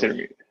no car.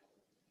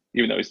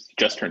 Even though he's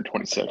just turned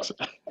 26.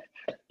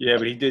 Yeah,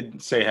 but he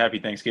did say Happy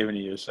Thanksgiving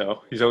to you,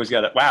 so he's always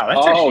got it. Wow,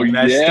 that's actually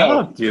messed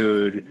up,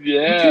 dude.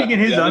 Yeah. You taking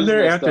his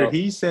under after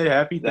he said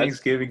Happy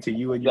Thanksgiving to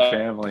you and your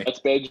family.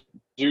 That's bad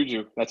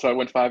juju. That's why I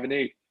went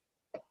 5-8.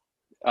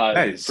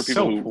 That is for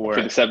people so poor.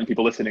 For the 7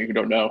 people listening who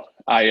don't know,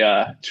 I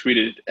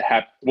tweeted,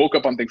 woke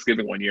up on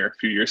Thanksgiving one year, a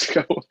few years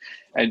ago,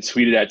 and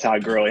tweeted at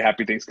Todd Gurley,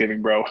 Happy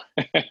Thanksgiving, bro.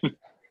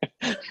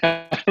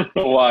 I don't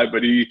know why,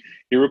 but he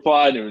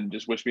replied and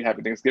just wished me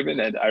Happy Thanksgiving,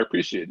 and I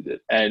appreciated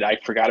it. And I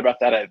forgot about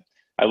that.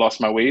 I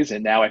lost my ways,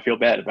 and now I feel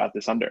bad about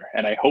this under.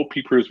 And I hope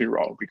he proves me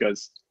wrong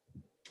because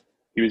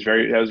that was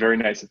very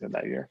nice of him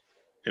that year.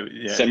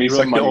 Send me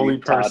some money, the only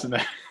person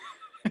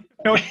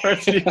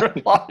he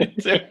replied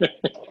to.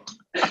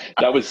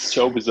 That was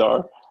so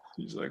bizarre.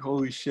 He's like,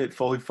 holy shit,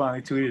 Foley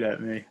finally tweeted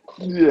at me.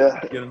 Yeah.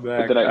 Get him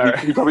back.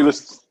 He probably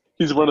listens.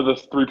 He's one of the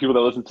 3 people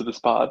that listen to this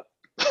pod.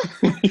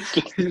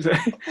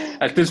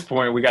 At this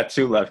point, we got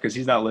 2 left because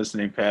he's not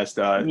listening past.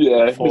 Foley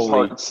his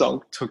heart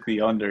sunk. Took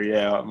the under.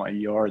 Yeah, my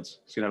yards.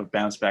 He's gonna have a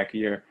bounce back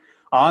year.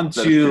 On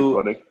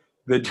to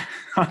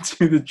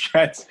the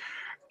Jets,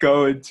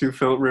 going to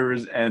Philip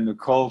Rivers and the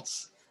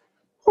Colts.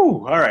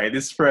 Whew, all right,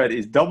 this spread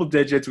is double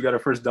digits. We got our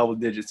first double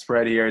digit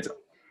spread here. It's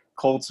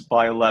Colts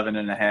by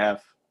 11.5.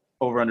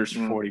 Over under is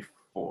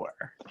 44.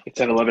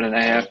 It's at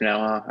 11.5 now.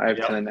 Huh? I have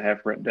 10.5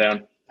 written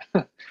down.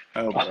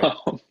 Oh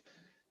boy.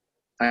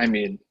 I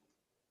mean,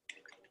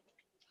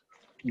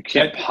 you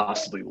can't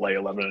possibly lay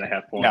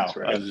 11.5 points,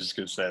 no, right? I was just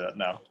going to say that,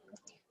 no.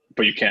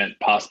 But you can't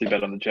possibly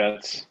bet on the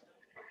Jets.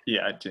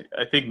 Yeah,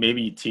 I think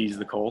maybe you tease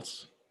the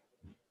Colts.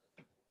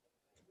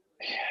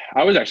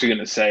 I was actually going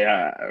to say,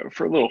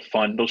 for a little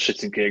fun, little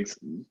shits and gigs,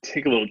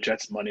 take a little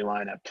Jets money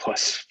line at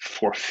plus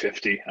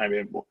 450. I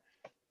mean,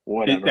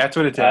 whatever. That's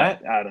what it's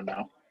at? I don't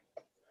know.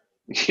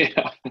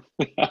 Yeah.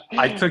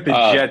 I took the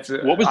Jets.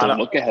 What was the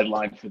look-ahead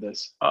line for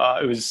this?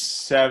 It was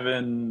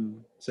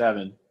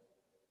 7-7.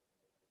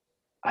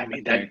 I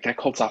mean, that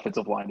Colts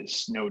offensive line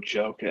is no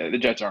joke. The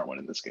Jets aren't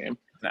winning this game.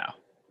 No.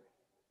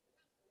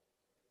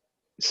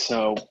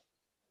 So.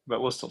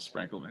 But we'll still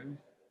sprinkle, maybe.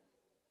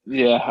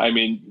 Yeah, I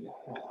mean,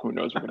 who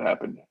knows what could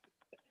happen.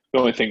 The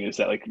only thing is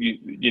that, like,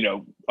 you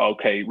know,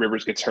 okay,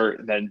 Rivers gets hurt,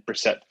 and then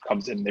Brissett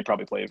comes in, and they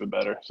probably play even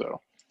better.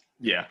 So.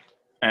 Yeah.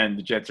 And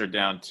the Jets are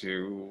down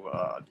to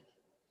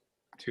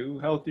 2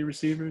 healthy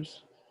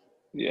receivers.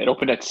 Yeah, it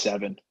opened at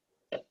 7.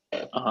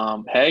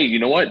 Hey, you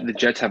know what? The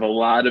Jets have a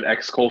lot of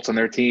ex-Colts on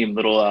their team.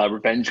 Little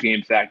revenge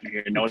game factor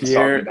here. No one's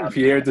talking about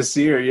Pierre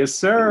Desir, yes,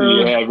 sir.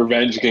 Yeah,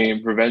 revenge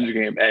game.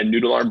 And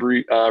Noodle Arm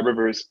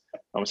Rivers. I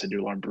almost said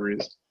Noodle Arm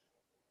Breeze.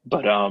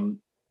 But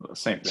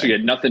same thing. So yeah,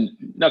 nothing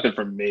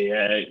from me.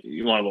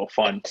 You want a little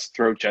fun? Just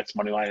throw Jets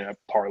money line in a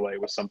parlay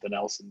with something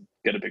else and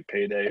get a big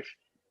payday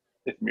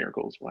if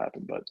miracles will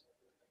happen. But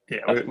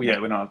we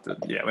don't have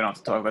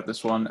to talk about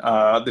this one.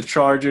 The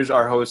Chargers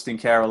are hosting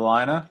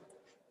Carolina.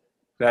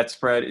 That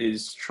spread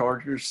is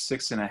Chargers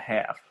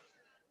 6.5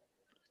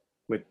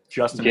 with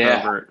Justin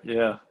Herbert.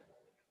 Yeah.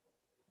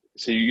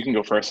 So you can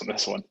go first on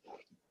this one.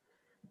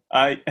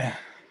 I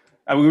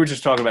We were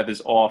just talking about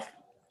this off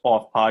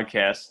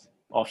podcast,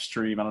 off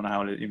stream. I don't know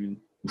how to even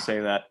say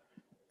that.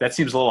 That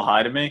seems a little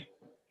high to me.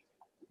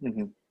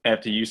 Mm-hmm.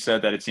 After you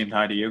said that, it seemed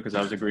high to you because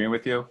I was agreeing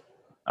with you.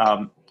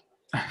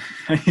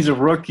 He's a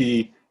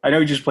rookie. I know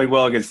he just played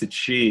well against the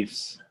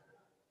Chiefs,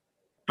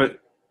 but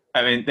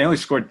I mean, they only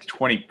scored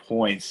 20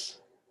 points.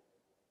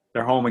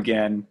 They're home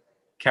again.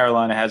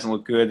 Carolina hasn't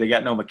looked good. They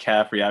got no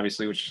McCaffrey,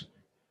 obviously, which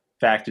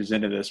factors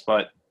into this,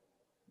 but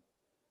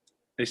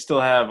they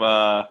still have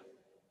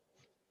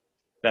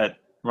that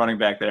running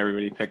back that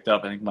everybody picked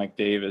up. I think Mike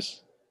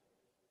Davis.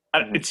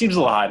 It seems a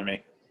little high to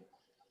me.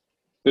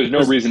 There's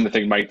no reason to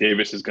think Mike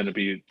Davis is going to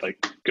be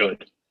like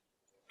good,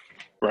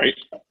 right?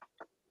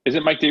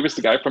 Isn't Mike Davis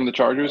the guy from the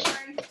Chargers?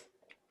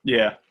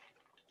 Yeah.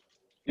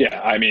 Yeah,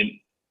 I mean,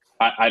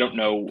 I don't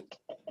know.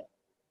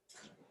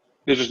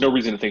 There's just no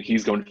reason to think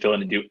he's going to fill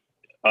in and do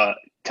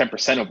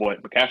 10% of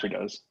what McCaffrey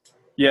does.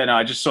 Yeah, no,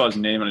 I just saw his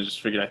name and I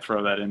just figured I'd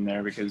throw that in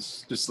there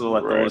because just to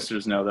let the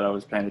listeners know that I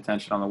was paying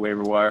attention on the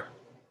waiver wire.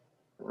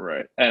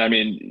 Right. And I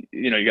mean,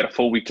 you got a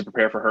full week to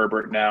prepare for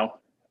Herbert now.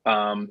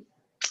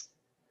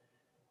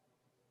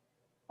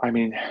 I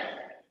mean,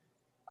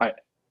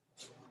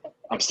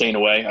 I'm staying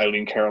away. I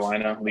lean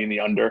Carolina, lean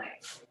the under.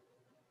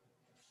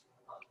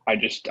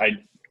 It's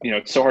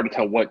so hard to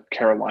tell what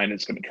Carolina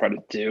is going to try to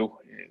do.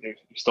 They're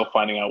still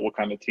finding out what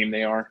kind of team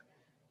they are.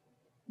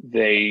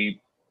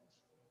 They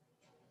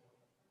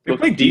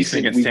played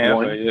decent against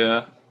Tampa,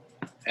 yeah.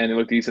 And they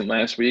looked decent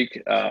last week,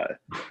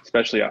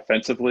 especially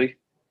offensively.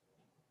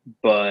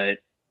 But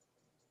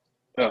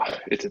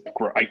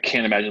I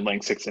can't imagine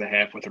laying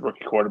 6.5 with a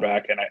rookie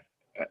quarterback and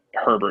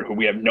Herbert, who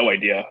we have no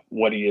idea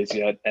what he is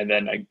yet. And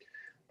then at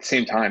the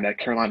same time, that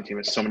Carolina team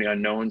has so many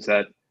unknowns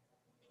that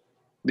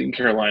lean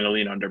Carolina,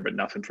 lean under, but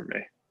nothing for me.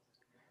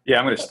 Yeah,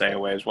 I'm going to stay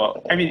away as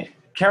well. I mean,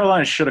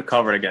 Carolina should have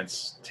covered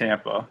against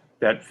Tampa.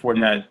 That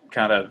Fournette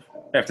kind of,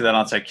 after that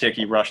onside kick,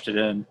 he rushed it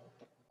in.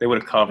 They would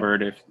have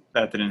covered if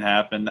that didn't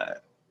happen.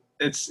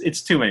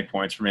 It's too many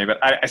points for me, but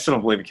I still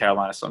don't believe in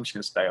Carolina, so I'm just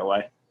going to stay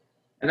away.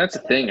 And that's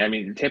the thing. I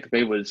mean, Tampa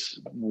Bay was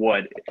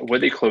what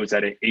they closed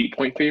at an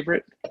 8-point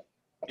favorite?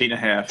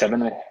 8.5.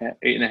 7.5?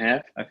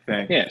 8.5? I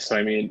think. Yeah, so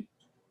I mean,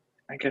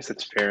 I guess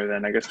it's fair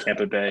then. I guess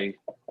Tampa Bay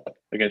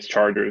against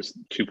Chargers,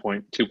 2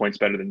 points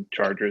better than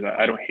Chargers.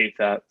 I don't hate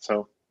that.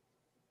 So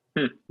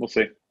we'll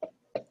see.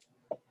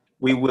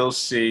 We will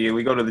see.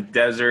 We go to the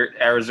desert.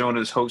 Arizona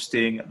is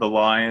hosting the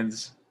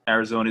Lions.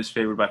 Arizona is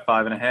favored by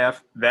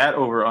 5.5. That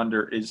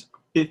over-under is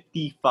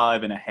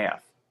 55.5.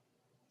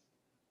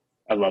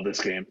 I love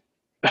this game.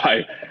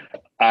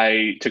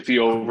 I took the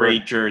over.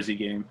 Great Jersey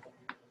game.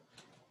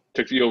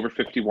 Took the over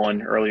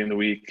 51 early in the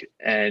week,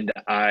 and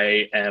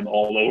I am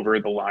all over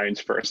the Lions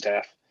first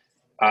half.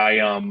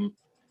 I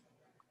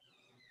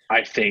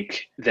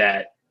think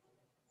that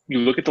you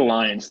look at the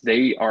Lions,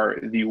 they are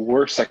the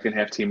worst second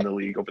half team in the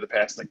league over the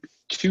past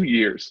 2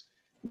 years.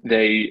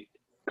 They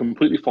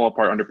completely fall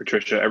apart under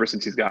Patricia ever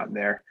since he's gotten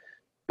there.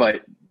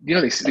 But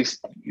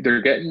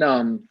they're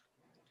getting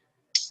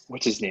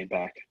what's his name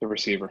back? The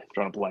receiver,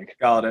 drawing a blank.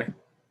 Galladay.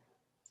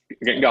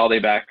 Getting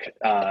Galladay back.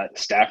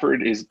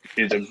 Stafford is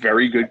a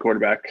very good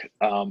quarterback.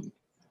 I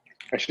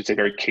should say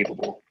very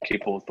capable.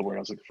 Capable is the word I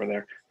was looking for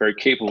there. Very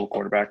capable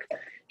quarterback.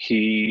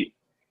 He,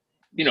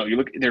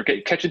 they're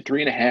catching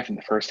 3.5 in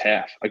the first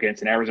half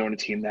against an Arizona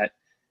team that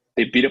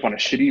they beat up on a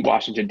shitty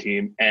Washington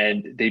team,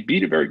 and they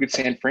beat a very good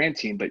San Fran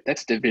team, but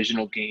that's a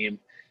divisional game.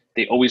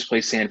 They always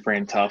play San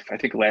Fran tough. I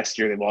think last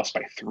year they lost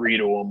by 3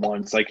 to them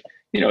once.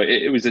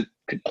 It was a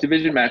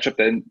division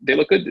matchup, and they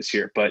look good this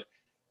year. But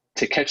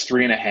to catch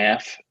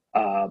 3.5,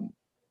 and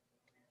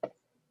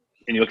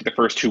you look at the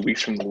first 2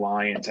 weeks from the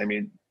Lions, I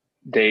mean,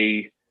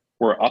 they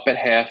were up at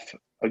half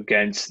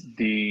against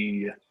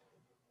the –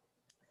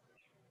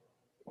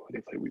 they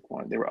played week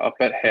 1. They were up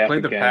at half. They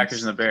played the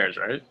Packers and the Bears,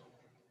 right?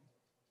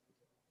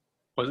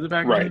 Was it the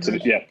Packers? Right. So the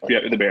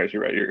Bears.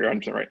 You're right. You're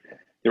 100% right.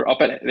 They were up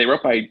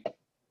by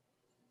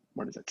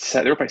what is it?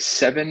 They were up by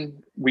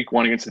 7 week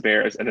 1 against the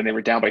Bears, and then they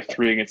were down by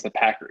 3 against the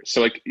Packers.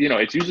 So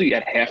it's usually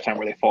at halftime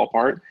where they fall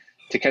apart.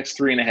 To catch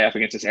 3.5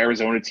 against this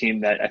Arizona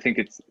team that I think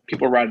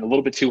people are riding a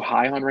little bit too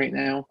high on right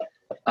now.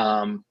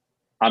 I'm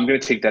going to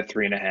take that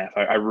 3.5.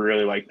 I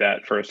really like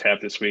that first half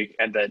this week.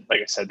 And then,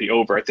 like I said, the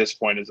over at this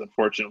point is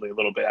unfortunately a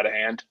little bit out of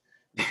hand.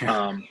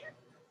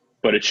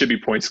 But it should be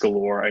points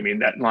galore. I mean,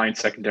 that line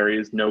secondary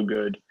is no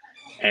good.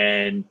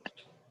 And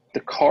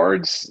the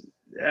Cards,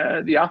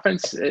 the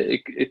offense,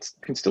 it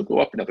can still go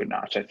up another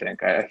notch, I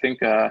think. I think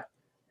it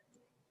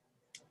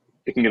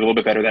can get a little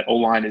bit better. That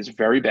O-line is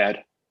very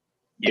bad.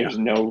 There's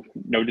no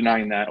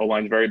denying that.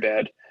 O-line's very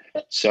bad.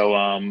 So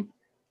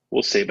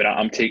we'll see. But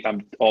I'm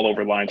all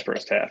over Lions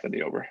first half and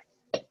the over.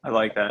 I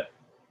like that.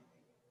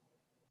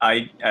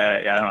 I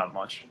don't have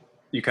much.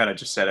 You kind of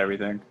just said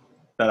everything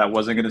that I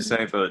wasn't going to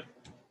say, but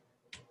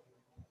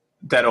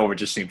that over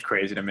just seems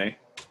crazy to me.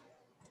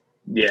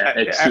 Yeah.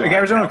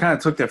 Arizona kind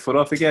of took their foot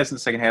off the gas in the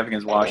second half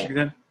against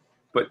Washington.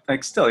 But,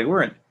 still, they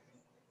weren't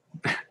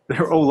 –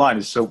 their O-line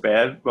is so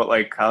bad, but,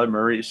 Kyler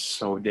Murray is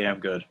so damn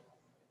good.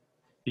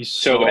 He's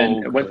so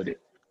good.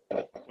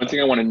 One thing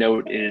I want to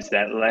note is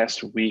that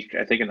last week,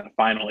 I think in the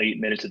final 8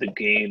 minutes of the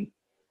game,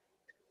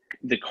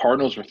 the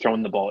Cardinals were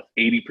throwing the ball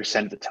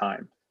 80% of the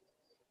time.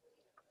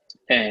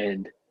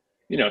 And,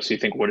 so you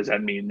think, what does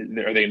that mean?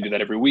 Are they going to do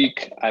that every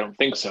week? I don't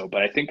think so.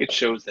 But I think it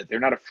shows that they're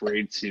not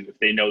afraid to, if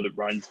they know the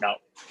run's not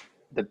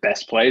the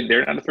best play,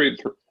 they're not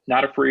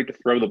afraid to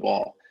throw the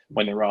ball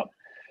when they're up.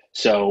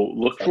 So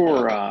look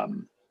for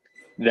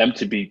them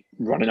to be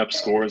running up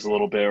scores a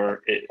little bit,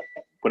 or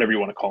whatever you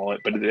want to call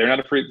it. But they're not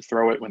afraid to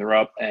throw it when they're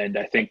up. And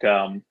I think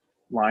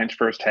Lions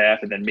first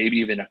half and then maybe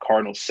even a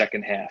Cardinals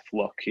second half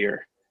look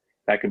here.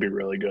 That could be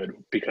really good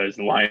because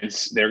the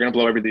Lions, they're going to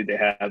blow everything they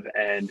have,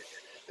 and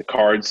the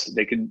Cards,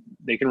 they can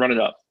run it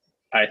up.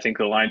 I think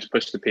the Lions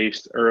push the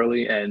pace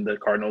early, and the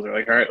Cardinals are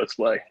like, all right, let's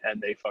play,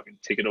 and they fucking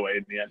take it away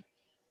in the end.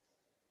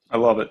 I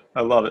love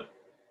it.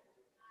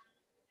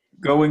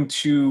 Going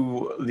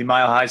to the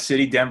Mile High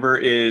City, Denver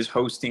is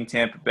hosting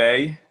Tampa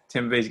Bay.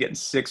 Tampa Bay is getting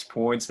 6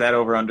 points. That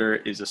over-under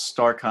is a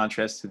stark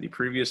contrast to the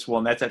previous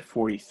one. That's at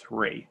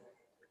 43.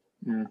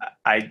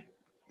 I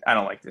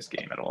don't like this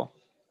game at all.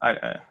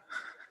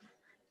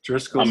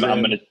 Driscoll's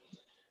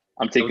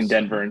I'm taking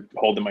Denver and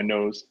holding my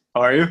nose.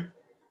 Are you?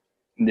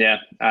 Yeah.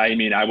 I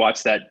mean, I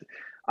watched that.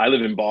 I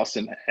live in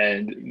Boston,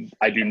 and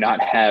I do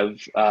not have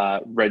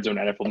Red Zone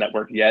NFL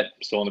Network yet.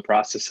 Still in the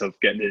process of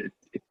getting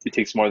it. It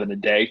takes more than a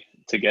day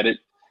to get it.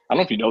 I don't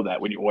know if you know that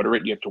when you order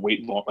it, you have to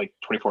wait like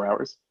 24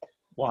 hours.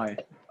 Why?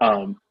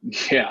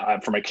 Yeah,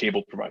 for my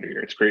cable provider here.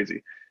 It's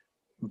crazy.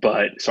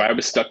 But so I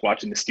was stuck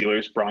watching the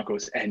Steelers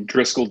Broncos, and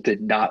Driscoll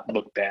did not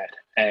look bad.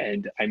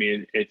 And I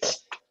mean,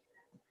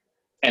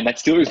 and that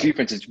Steelers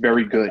defense is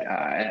very good.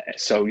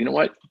 So you know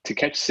what? To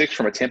catch 6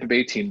 from a Tampa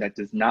Bay team that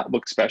does not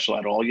look special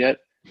at all yet,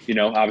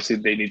 obviously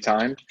they need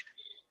time.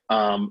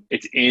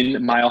 It's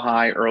in Mile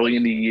High early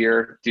in the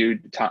year,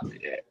 dude.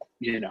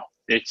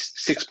 It's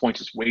 6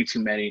 points is way too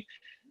many.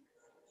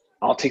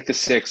 I'll take the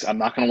 6. I'm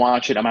not going to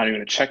watch it. I'm not even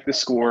going to check the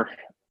score.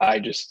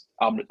 I'll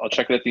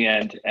check it at the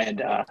end.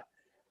 And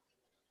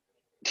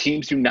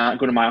teams do not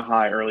go to Mile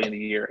High early in the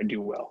year and do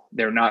well.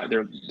 They're not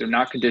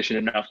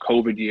conditioned enough.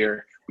 COVID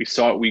year. We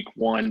saw it week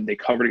 1. They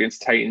covered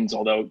against Titans,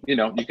 although,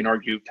 you can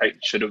argue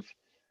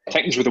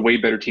Titans were the way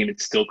better team. It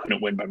still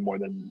couldn't win by more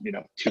than,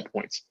 2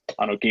 points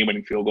on a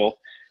game-winning field goal.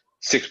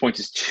 6 points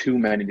is too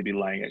many to be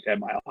laying at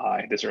Mile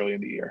High this early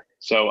in the year.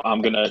 So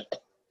I'm going to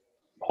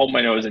hold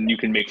my nose, and you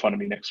can make fun of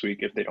me next week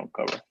if they don't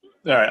cover.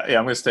 All right. Yeah,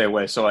 I'm going to stay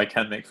away so I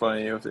can make fun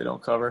of you if they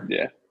don't cover.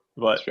 Yeah,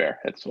 but that's fair.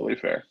 That's totally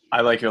fair.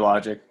 I like your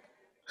logic.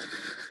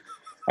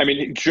 I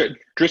mean,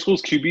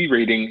 Driscoll's career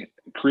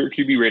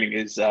QB rating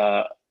is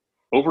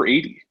over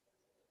 80.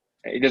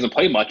 He doesn't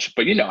play much,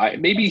 but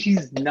maybe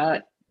he's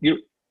not.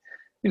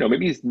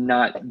 Maybe he's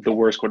not the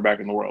worst quarterback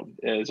in the world.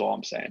 Is all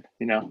I'm saying.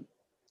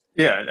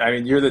 Yeah, I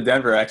mean, you're the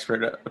Denver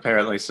expert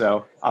apparently,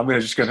 so I'm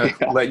just gonna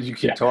let you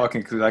keep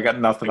talking because I got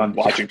nothing on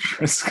watching.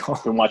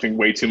 I've been watching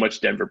way too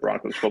much Denver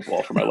Broncos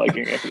football for my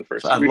liking after the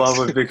first. I love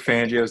what Vic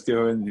Fangio's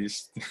doing.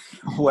 These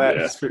whole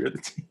atmosphere of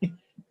the team.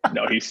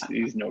 No, he's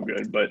no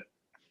good, but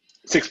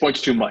 6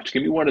 points too much.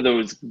 Give me one of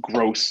those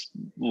gross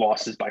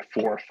losses by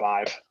 4 or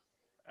 5.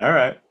 All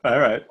right.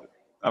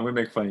 I'm going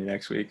to make fun of you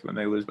next week when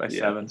they lose by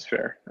 7. That's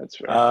fair.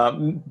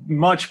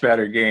 Much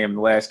better game.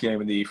 The last game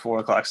of the 4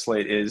 o'clock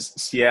slate is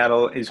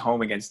Seattle is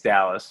home against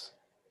Dallas.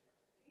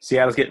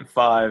 Seattle's getting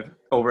 5.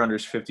 Over-under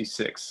is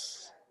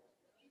 56.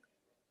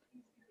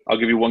 I'll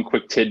give you one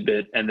quick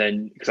tidbit, and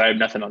then because I have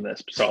nothing on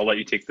this, so I'll let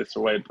you take this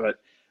away. But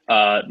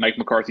Mike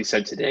McCarthy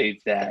said today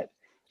that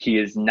he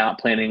is not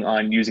planning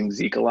on using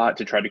Zeke a lot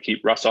to try to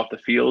keep Russ off the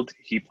field.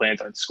 He plans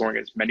on scoring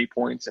as many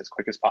points as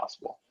quick as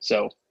possible.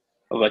 So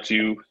I'll let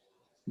you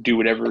do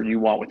whatever you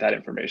want with that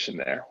information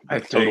there.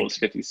 The total is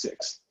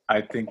 56. I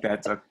think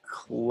that's a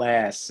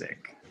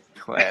classic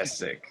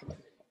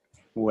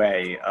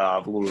way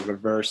of a little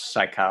reverse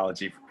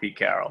psychology for Pete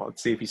Carroll.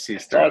 Let's see if he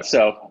sees through it.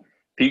 So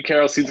Pete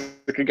Carroll seems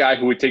like a guy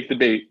who would take the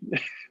bait.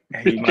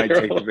 He might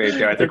take the bait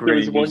there. I think we're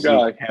going to use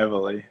Zeke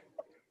heavily.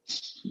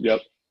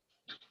 Yep.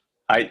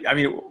 I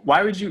mean,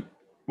 why would you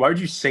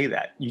say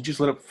that? You just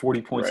lit up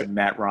 40 points in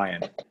Matt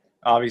Ryan.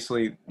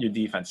 Obviously, your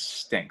defense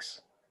stinks.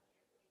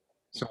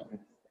 So,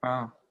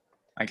 I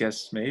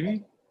guess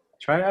maybe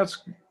try it out.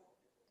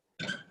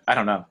 I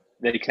don't know.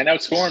 They can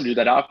outscore him, dude.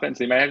 That offense,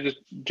 they might have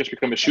just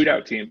become a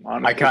shootout team.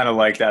 Honestly. I kind of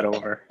like that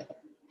over.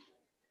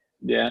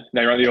 Yeah.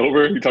 Now you're on the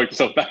over. You talked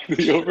yourself back to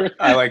the over.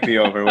 I like the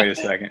over. Wait a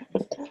second.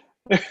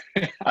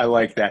 I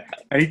like that.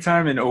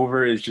 Anytime an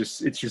over is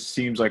it just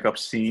seems like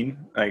obscene,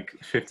 like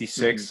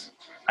 56. Mm-hmm.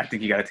 I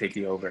think you got to take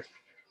the over.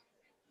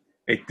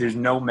 There's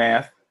no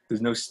math.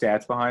 There's no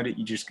stats behind it.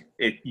 You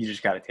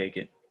just got to take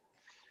it.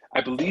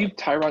 I believe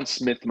Tyron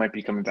Smith might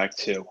be coming back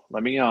too.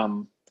 Let me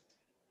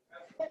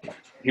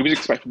he was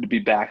expected to be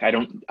back. I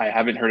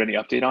haven't heard any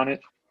update on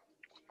it.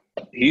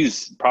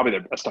 He's probably the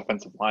best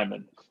offensive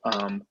lineman.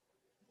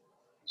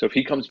 So if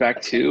he comes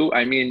back too,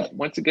 I mean,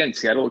 once again,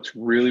 Seattle looks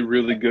really,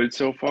 really good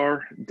so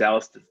far.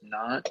 Dallas does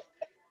not.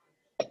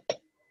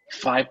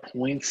 5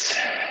 points.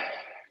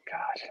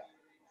 God.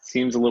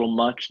 Seems a little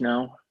much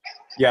now.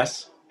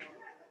 Yes.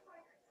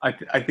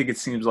 I think it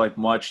seems like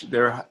much.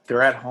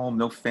 They're at home,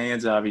 no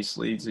fans,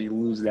 obviously, so you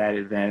lose that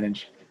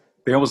advantage.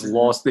 They almost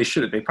lost. They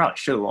probably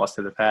should have lost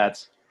to the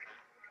Pats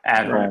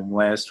at home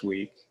last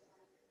week.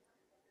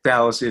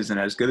 Dallas isn't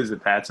as good as the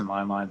Pats in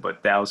my mind,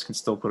 but Dallas can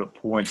still put up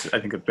points. I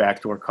think a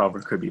backdoor cover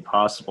could be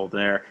possible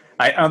there.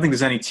 I don't think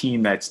there's any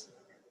team that's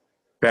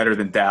better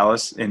than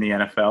Dallas in the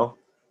NFL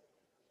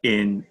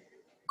in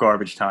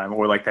garbage time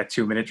or like that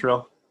 2-minute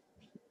drill.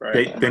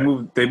 Right. They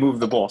move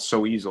the ball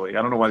so easily.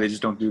 I don't know why they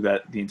just don't do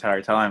that the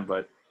entire time,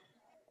 but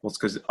it's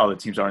because other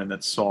teams aren't in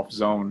that soft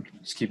zone.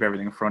 Just keep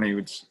everything in front of you,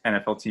 which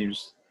NFL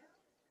teams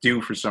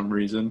do for some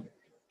reason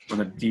when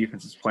the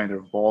defense is playing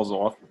their balls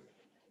off.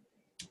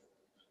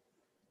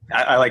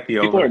 I like the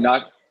over.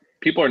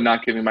 People are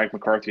not giving Mike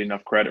McCarthy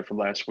enough credit for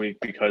last week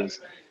because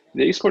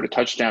they scored a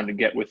touchdown to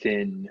get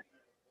within.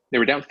 They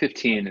were down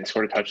 15 and they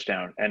scored a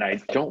touchdown, and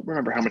I don't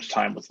remember how much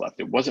time was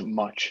left. It wasn't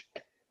much.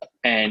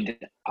 And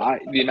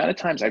the amount of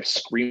times I've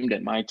screamed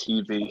at my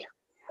TV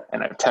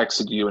and I've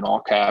texted you in all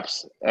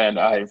caps, and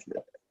I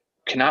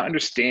cannot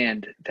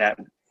understand that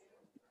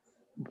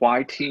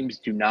why teams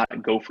do not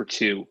go for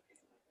two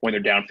when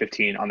they're down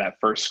 15 on that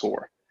first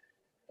score.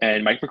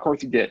 And Mike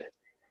McCarthy did,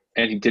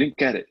 and he didn't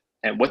get it.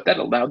 And what that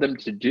allowed them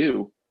to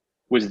do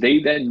was they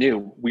then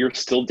knew we are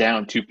still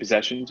down 2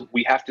 possessions.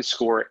 We have to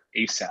score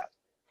ASAP.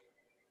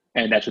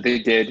 And that's what they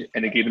did,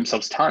 and they gave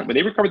themselves time. When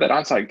they recovered that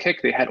onside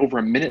kick, they had over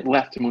a minute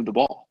left to move the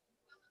ball.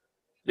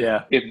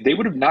 Yeah. If they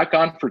would have not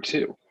gone for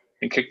 2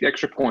 and kicked the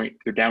extra point,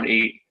 they're down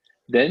 8,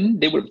 then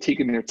they would have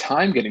taken their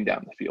time getting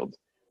down the field.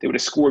 They would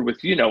have scored with,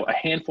 a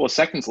handful of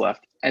seconds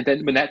left. And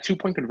then when that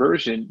 2-point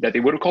conversion that they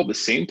would have called the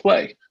same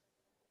play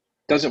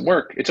doesn't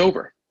work, it's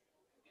over.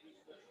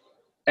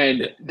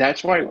 And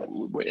that's why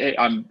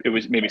it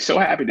was made me so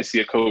happy to see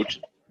a coach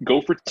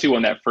go for 2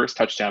 on that first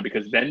touchdown,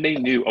 because then they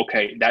knew,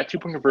 okay, that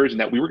 2-point conversion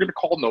that we were going to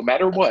call no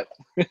matter what,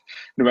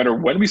 no matter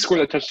when we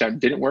scored that touchdown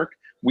didn't work.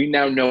 We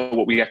now know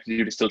what we have to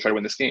do to still try to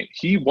win this game.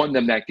 He won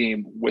them that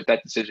game with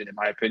that decision, in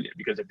my opinion,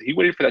 because if he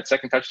waited for that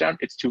second touchdown,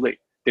 it's too late.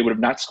 They would have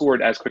not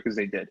scored as quick as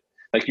they did.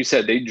 Like you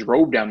said, they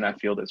drove down that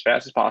field as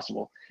fast as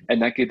possible, and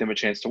that gave them a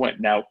chance to win.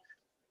 Now,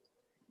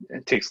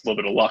 it takes a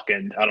little bit of luck,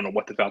 and I don't know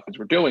what the Falcons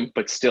were doing,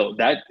 but still,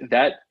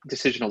 that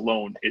decision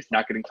alone is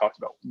not getting talked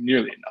about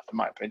nearly enough, in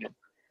my opinion.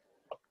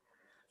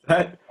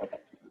 A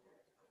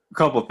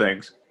couple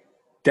things.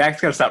 Dak's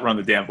got to stop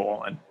running the damn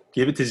ball and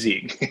give it to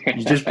Zeke.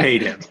 You just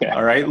paid him,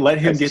 all right? Let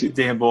him get the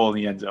damn ball in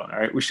the end zone, all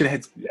right? We should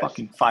have had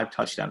fucking 5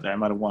 touchdowns there. I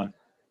might have won.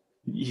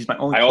 He's my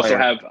only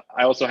player.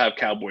 I also have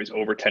Cowboys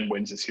over 10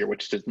 wins this year,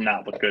 which does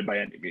not look good by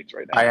any means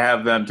right now. I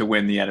have them to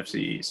win the NFC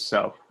East,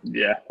 so.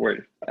 Yeah, we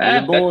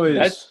them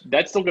boys.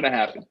 That's still going to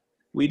happen.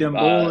 We them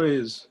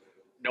boys.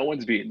 No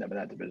one's beating them in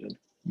that division.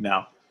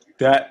 No.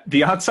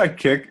 The onside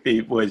kick,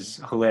 it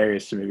was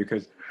hilarious to me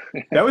because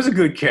that was a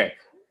good kick.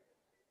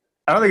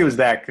 I don't think it was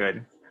that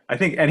good. I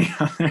think any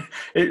other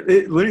 – it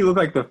literally looked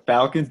like the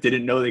Falcons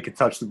didn't know they could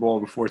touch the ball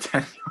before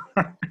 10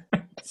 yards.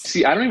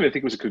 See, I don't even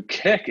think it was a good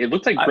kick. It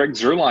looked like Greg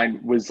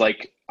Zuerlein was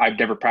like, I've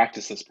never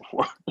practiced this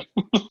before.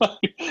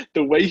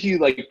 The way he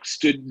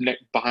stood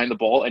behind the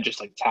ball and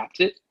just tapped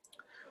it.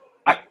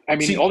 I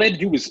mean, all they had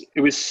to do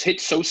was hit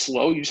so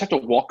slow. You just have to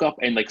walk up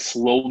and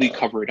slowly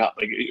cover it up.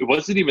 It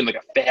wasn't even a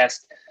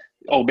fast,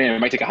 oh man, it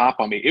might take a hop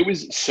on me. It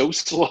was so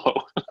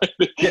slow.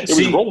 It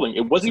was rolling.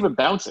 It wasn't even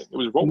bouncing. It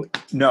was rolling.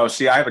 No,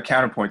 see, I have a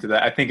counterpoint to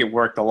that. I think it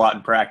worked a lot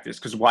in practice,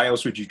 because why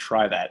else would you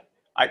try that?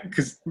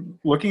 Because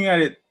looking at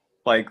it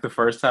the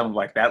first time, I'm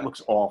like, that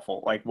looks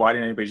awful. Why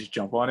didn't anybody just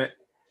jump on it?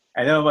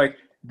 And then I'm like,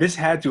 this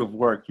had to have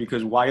worked,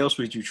 because why else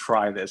would you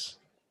try this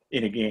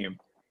in a game?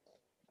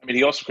 I mean,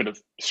 he also could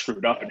have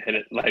screwed up and hit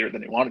it lighter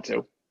than he wanted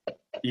to.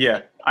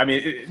 Yeah. I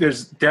mean,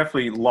 there's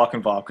definitely luck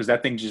involved, because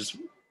that thing just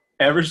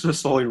ever so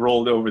slowly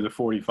rolled over the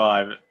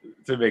 45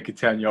 to make it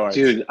 10 yards.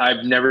 Dude,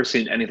 I've never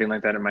seen anything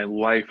like that in my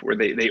life, where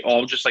they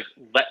all just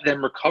let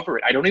them recover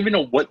it. I don't even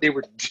know what they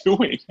were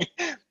doing.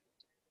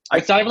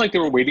 It's not even like they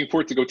were waiting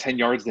for it to go 10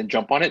 yards, then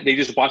jump on it. They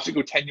just watched it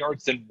go 10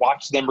 yards, then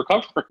watched them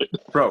recover it.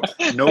 Bro,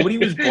 nobody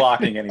was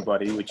blocking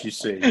anybody, which you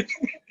see.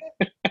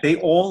 They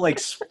all,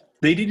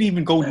 they didn't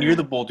even go near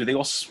the ball, dude. They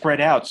all spread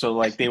out.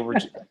 So, they were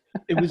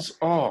 – it was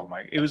 – oh,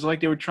 my – it was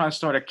like they were trying to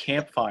start a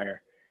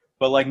campfire.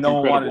 But, no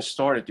one wanted to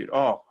start it, dude.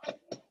 Oh,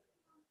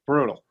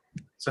 brutal.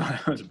 So,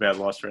 that was a bad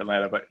loss for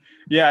Atlanta. But,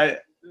 yeah,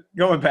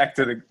 going back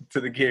to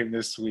the game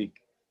this week,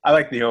 I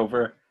like the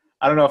over.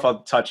 I don't know if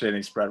I'll touch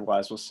any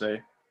spread-wise. We'll see.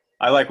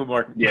 I like what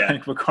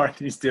Mike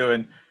McCarthy's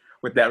doing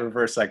with that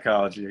reverse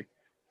psychology.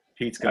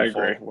 Pete's going to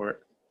fall for it.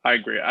 I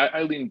agree.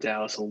 I lean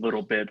Dallas a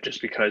little bit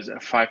just because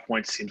 5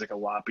 points seems like a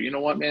lot. But you know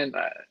what, man?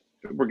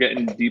 We're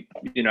getting deep,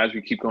 as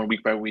we keep going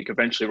week by week.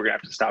 Eventually, we're going to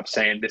have to stop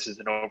saying this is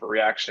an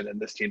overreaction and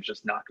this team's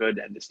just not good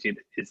and this team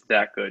is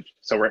that good.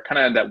 So we're kind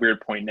of at that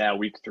weird point now,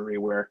 week 3,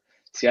 where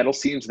Seattle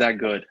seems that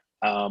good.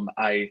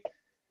 The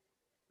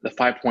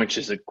 5 points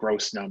is a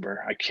gross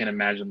number. I can't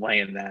imagine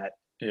laying that.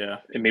 Yeah.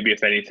 And maybe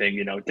if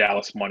anything,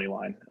 Dallas money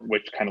line,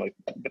 which kind of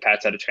the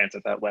Pats had a chance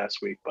at that last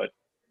week, but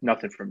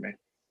nothing from me.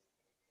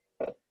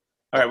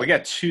 All right, we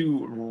got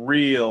 2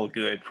 real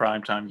good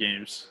primetime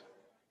games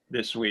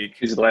this week.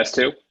 These are the last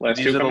two?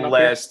 These are the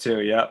last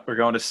two, yep. We're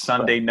going to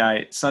Sunday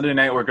night. Sunday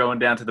night, we're going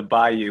down to the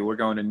Bayou. We're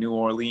going to New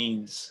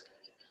Orleans.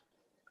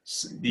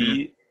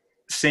 The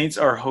Saints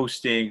are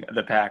hosting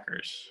the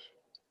Packers.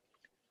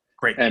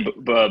 Great. And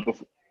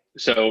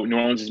so New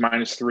Orleans is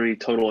 -3,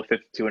 total of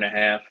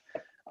 52.5.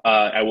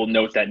 I will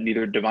note that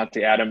neither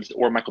Davante Adams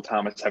or Michael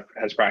Thomas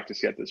has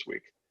practiced yet this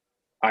week.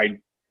 I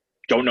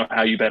don't know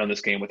how you bet on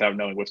this game without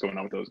knowing what's going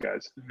on with those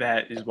guys.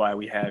 That is why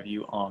we have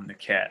you on the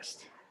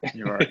cast.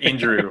 You're our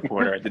injury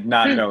reporter. I did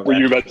not know that.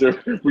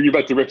 Were you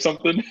about to rip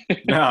something?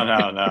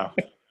 No.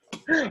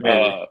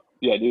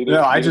 Yeah, dude.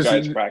 No, I guys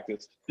just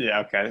practiced. Yeah,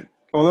 okay.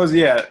 Well,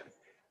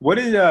 what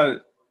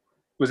did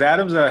was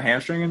Adams a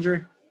hamstring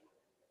injury?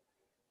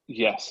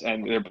 Yes,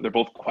 and they're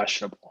both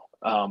questionable.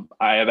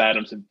 I have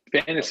Adams in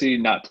fantasy,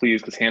 not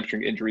pleased because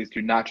hamstring injuries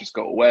do not just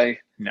go away.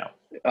 No.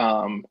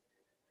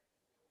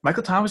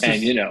 Michael Thomas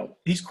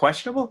he's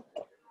questionable?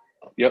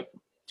 Yep.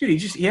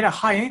 Dude, he had a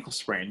high ankle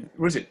sprain.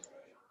 What is it?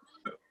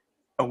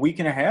 A week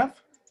and a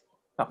half?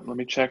 Oh, let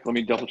me check. Let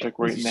me double check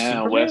right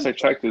now. Superman? Last I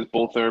checked,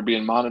 both are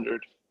being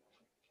monitored.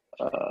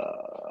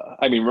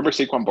 Remember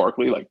Saquon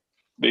Barkley? Like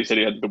they said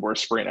he had the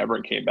worst sprain ever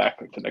and came back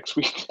the next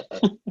week.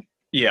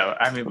 Yeah,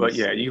 but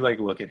you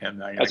look at him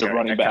now. As a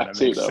running back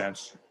too, though.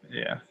 Sense.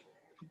 Yeah.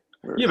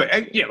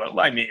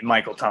 But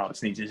Michael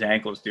Thomas needs his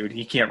ankles, dude.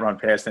 He can't run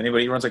past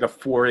anybody. He runs like a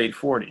 4.8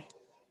 40.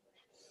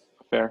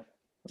 Fair.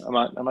 I'm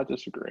not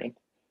disagreeing.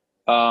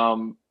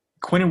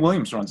 Quinnen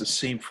Williams runs the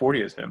same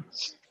 40 as him.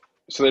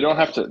 So they don't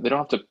have to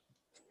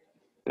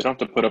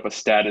put up a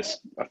status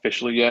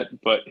officially yet,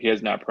 but he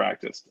has not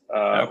practiced.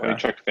 Okay. Let me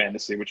check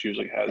fantasy, which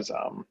usually has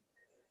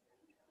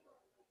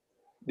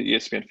the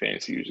ESPN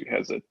fantasy usually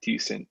has a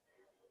decent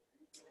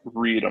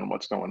read on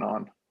what's going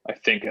on. I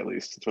think at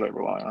least that's what I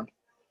rely on.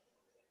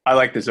 I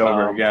like this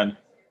over again.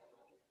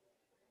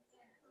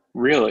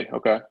 Really?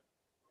 Okay.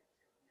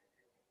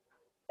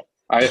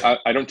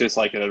 I don't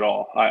dislike it at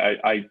all.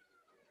 I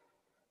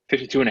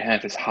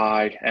 52.5 is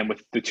high, and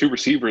with the two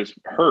receivers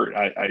hurt,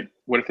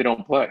 what if they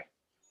don't play?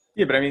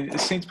 Yeah, but the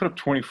Saints put up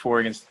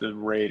 24 against the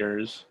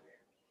Raiders,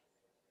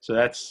 so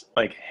that's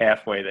like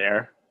halfway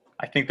there.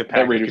 I think the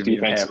Packers Raiders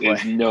defense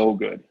is no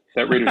good.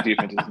 That Raiders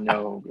defense is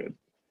no good.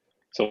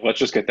 So let's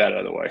just get that out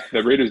of the way.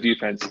 The Raiders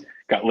defense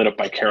got lit up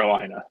by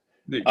Carolina.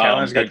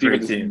 Carolina's got a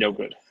great team. No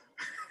good.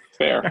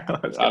 Fair.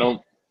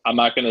 I'm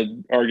not going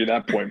to argue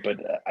that point, but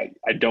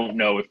I don't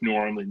know if New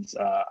Orleans'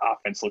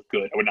 offense looked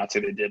good. I would not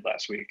say they did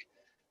last week.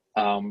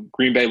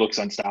 Green Bay looks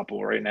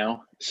unstoppable right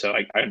now, so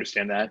I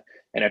understand that.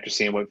 And after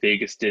seeing what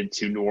Vegas did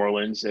to New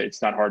Orleans,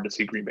 it's not hard to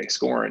see Green Bay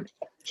scoring.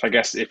 So I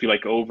guess if you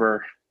like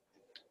over,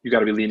 you got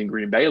to be leaning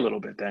Green Bay a little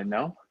bit then,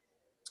 no?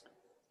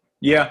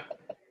 Yeah.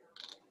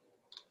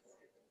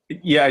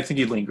 Yeah, I think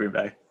you'd lean Green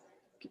Bay.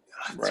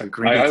 Right. So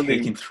Green Bay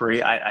taking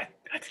 3, I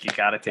think you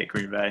got to take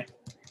Green Bay.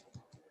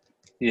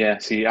 Yeah,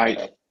 see,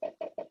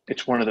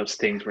 it's one of those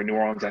things where New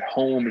Orleans at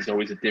home is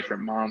always a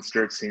different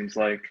monster, it seems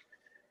like.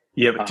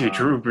 Yeah, but dude,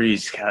 Drew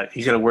Brees,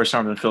 he's got a worse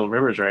arm than Phil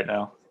Rivers right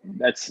now.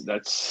 That's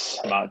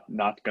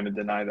not going to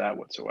deny that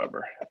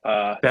whatsoever.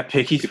 That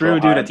pick he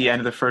threw, dude, at the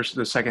end of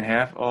the second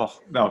half. Oh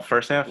no,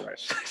 first half, right.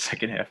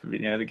 Second half would be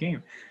the end of the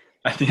game.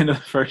 At the end of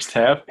the first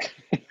half,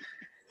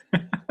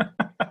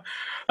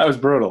 that was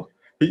brutal.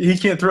 He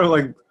can't throw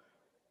like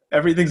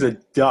everything's a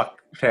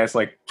duck past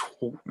like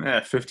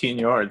 15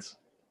 yards.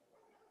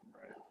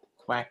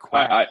 Quack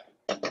quack.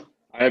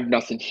 I have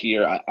nothing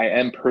here. I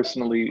am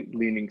personally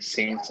leaning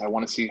Saints. I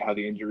want to see how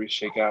the injuries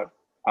shake out.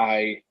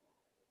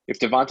 If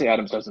Davante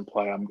Adams doesn't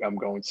play, I'm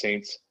going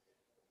Saints.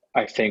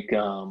 I think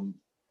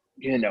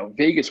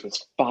Vegas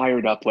was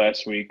fired up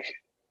last week.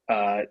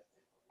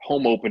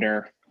 Home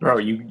opener. Bro,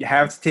 you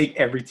have to take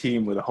every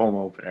team with a home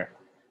opener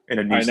in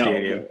a new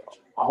stadium.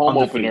 Home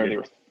opener, they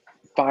were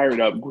fired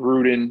up.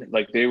 Gruden,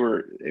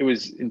 it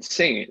was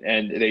insane,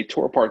 and they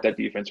tore apart that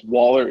defense.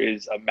 Waller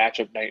is a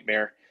matchup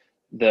nightmare.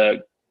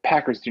 The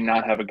Packers do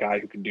not have a guy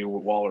who can do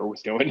what Waller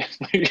was doing.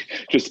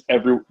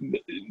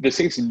 The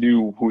Saints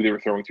knew who they were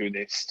throwing to, and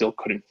they still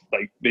couldn't.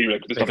 They were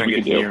like, "There's nothing we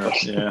can do."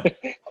 Yeah.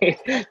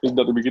 There's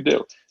nothing we can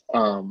do.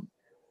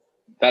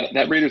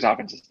 That Raiders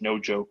offense is no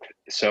joke.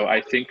 So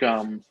I think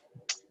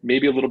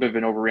maybe a little bit of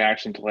an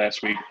overreaction to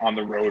last week on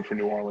the road for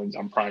New Orleans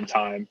on prime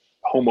time,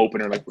 home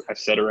opener, like I've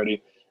said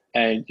already,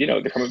 and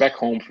they're coming back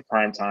home for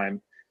prime time.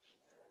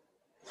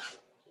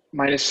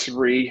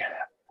 -3.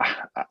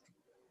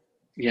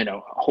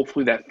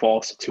 Hopefully that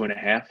falls to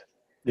 2.5.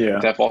 Yeah.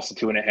 If that falls to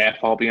 2.5,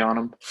 I'll be on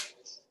them.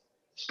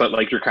 But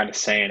like you're kind of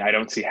saying, I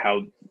don't see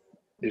how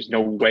there's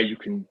no way you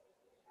can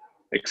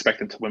expect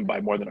them to win by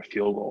more than a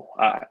field goal.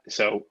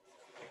 So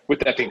with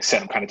that being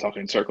said, I'm kind of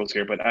talking in circles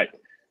here, but I'm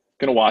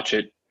going to watch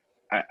it.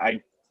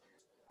 It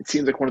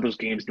seems like one of those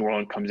games New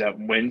Orleans comes out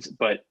and wins,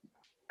 but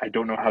I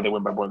don't know how they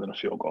win by more than a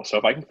field goal. So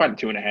if I can find a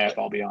 2.5,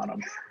 I'll be on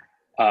them.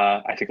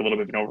 I think a little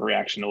bit of an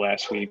overreaction to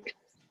last week.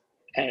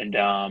 And,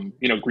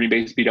 Green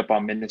Bay's beat up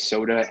on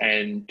Minnesota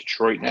and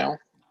Detroit now.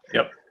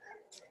 Yep.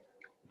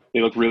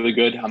 They look really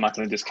good. I'm not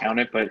going to discount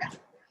it, but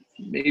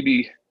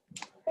maybe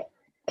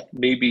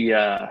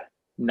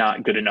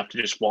not good enough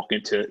to just walk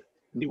into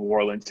New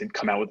Orleans and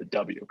come out with a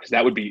W, because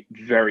that would be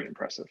very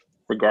impressive,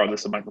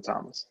 regardless of Michael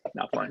Thomas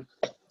not playing.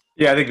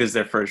 Yeah, I think this is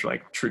their first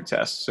true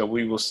test, so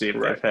we will see if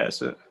they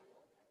pass it.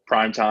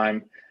 Prime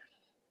time,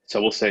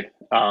 so we'll see.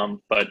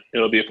 But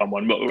it'll be a fun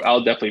one.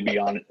 I'll definitely be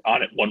on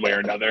it one way or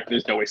another.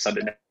 There's no way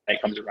Sunday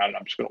night comes around and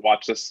I'm just going to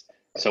watch this.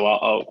 So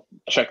I'll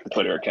check the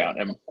Twitter account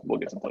and we'll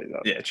get some plays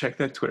out. Yeah, check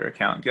that Twitter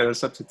account. Get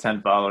us up to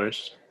 10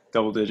 followers,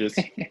 double digits.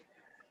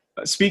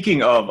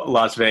 Speaking of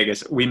Las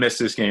Vegas, we missed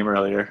this game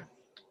earlier.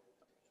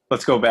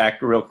 Let's go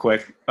back real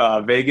quick.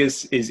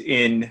 Vegas is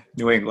in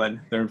New England.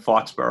 They're in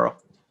Foxborough,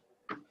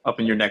 up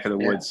in your neck of the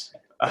woods.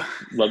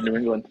 Love New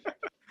England.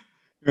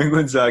 New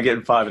England's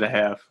getting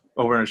 5.5.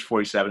 Over is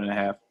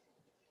 47.5.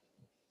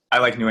 I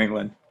like New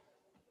England.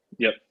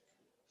 Yep.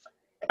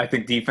 I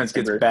think defense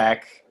gets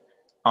back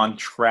on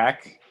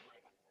track.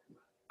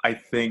 I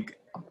think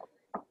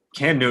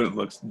Cam Newton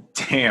looks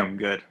damn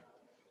good.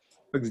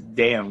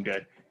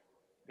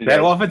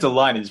 That offensive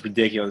line is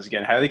ridiculous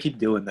again. How do they keep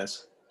doing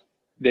this?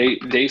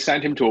 They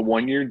signed him to a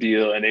 1-year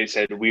deal, and they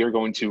said, we are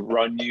going to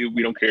run you.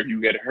 We don't care if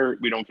you get hurt.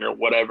 We don't care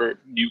whatever.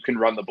 You can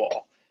run the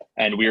ball,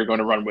 and we are going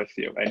to run with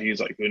you. And he's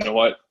like, you know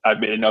what? I've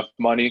made enough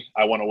money.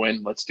 I want to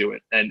win. Let's do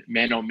it. And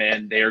man, oh,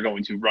 man, they are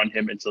going to run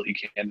him until he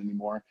can't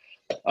anymore.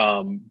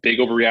 Big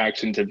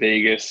overreaction to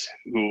Vegas,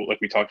 who,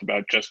 like we talked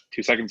about just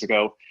 2 seconds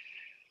ago,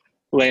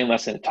 laying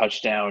less than a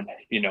touchdown,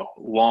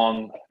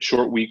 long,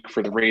 short week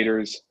for the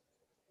Raiders.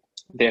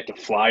 They have to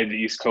fly to the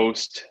East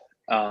Coast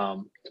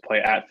to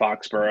play at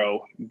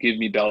Foxborough. Give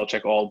me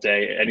Belichick all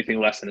day.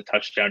 Anything less than a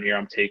touchdown here,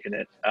 I'm taking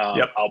it.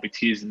 I'll be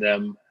teasing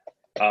them.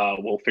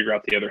 We'll figure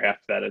out the other half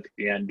of that at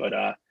the end, but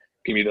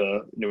give me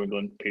the New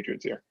England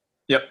Patriots here.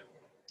 Yep.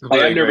 I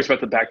am nervous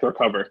about the backdoor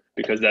cover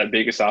because that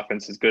Vegas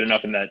offense is good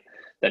enough, and that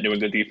New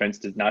England defense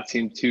does not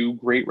seem too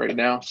great right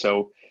now.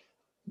 So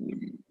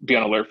be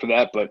on alert for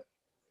that. But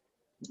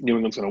New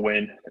England's going to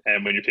win,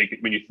 and when you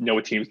know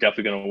a team's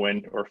definitely going to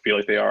win or feel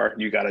like they are,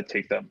 you got to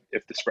take them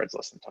if the spread's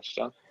less than a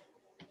touchdown.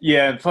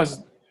 Yeah, and plus,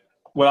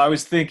 what I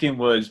was thinking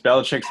was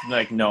Belichick's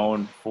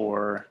known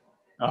for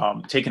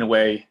taking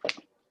away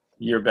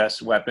your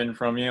best weapon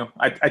from you.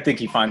 I think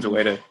he finds a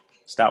way to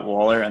stop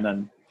Waller, and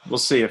then we'll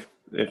see if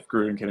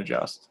Gruden can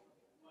adjust.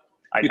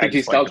 You think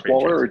he stops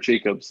Waller or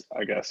Jacobs,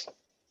 I guess?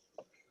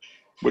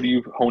 What do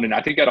you hone in?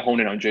 I think you got to hone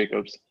in on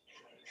Jacobs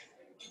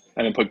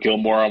and then put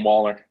Gilmore on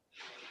Waller.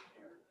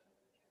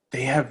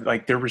 They have,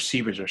 their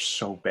receivers are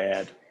so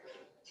bad.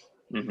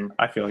 Mm-hmm.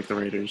 I feel like the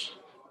Raiders.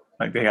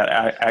 They got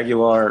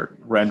Aguilar,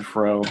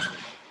 Renfro.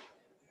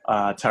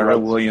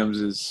 Tyrell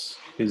Williams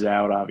is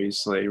out,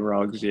 obviously.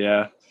 Ruggs,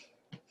 yeah.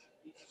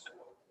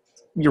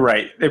 You're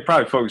right. They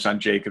probably focus on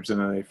Jacobs and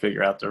then they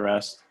figure out the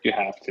rest. You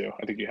have to.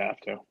 I think you have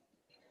to.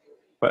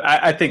 But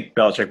I think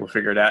Belichick will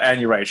figure it out. And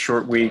you're right,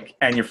 short week,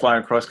 and you're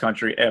flying across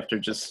country after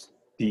just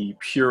the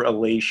pure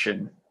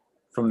elation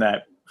from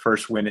that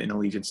first win in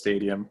Allegiant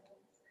Stadium.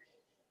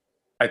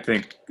 I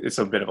think it's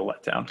a bit of a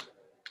letdown.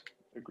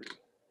 Agreed.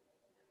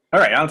 All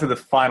right, on to the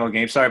final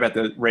game. Sorry about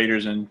the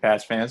Raiders and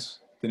Pats fans.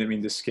 Didn't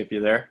mean to skip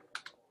you there.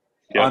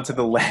 Yep. On to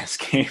the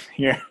last game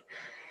here.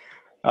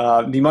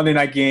 The Monday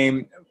night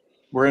game,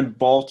 we're in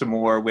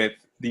Baltimore with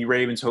the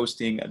Ravens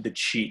hosting the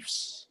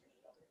Chiefs.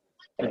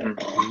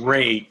 Mm-hmm.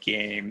 Great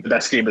game. The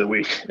best game of the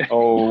week.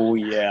 Oh,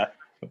 yeah.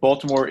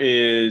 Baltimore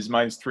is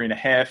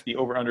 -3.5. The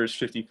over-under is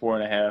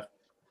 54.5.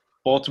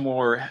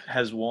 Baltimore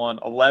has won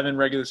 11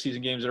 regular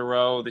season games in a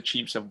row. The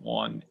Chiefs have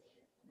won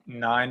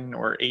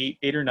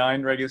 8 or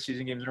 9 regular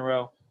season games in a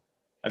row.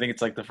 I think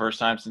it's the first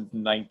time since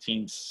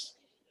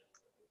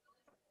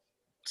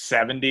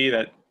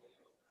 1970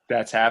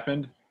 that's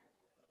happened.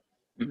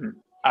 Mm-hmm.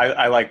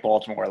 I like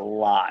Baltimore a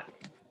lot.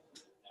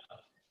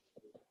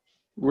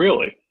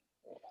 Really?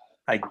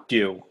 I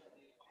do.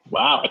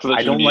 Wow.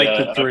 I don't like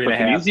the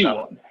 3.5. Easy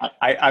one.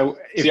 I was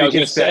going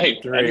to say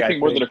anything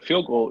more than a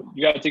field goal,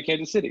 you got to take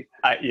Kansas City.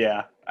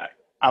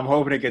 I'm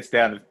hoping it gets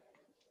down to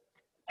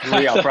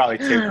 3. I'll probably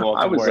take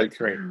Baltimore at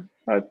 3.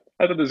 I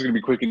thought this was going to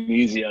be quick and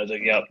easy. I was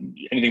like, yeah,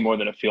 anything more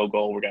than a field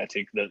goal, we're going to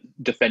take the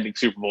defending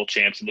Super Bowl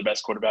champs and the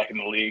best quarterback in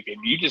the league. And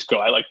you just go,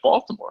 I like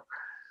Baltimore.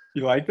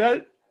 You like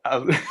that? I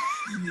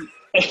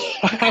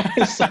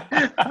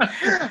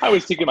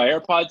was taking my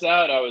AirPods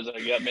out. I was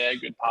like, yeah, man,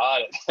 good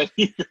pod. And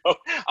you go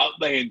out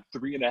laying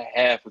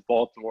 3.5 with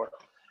Baltimore.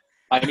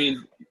 I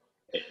mean,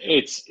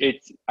 it's.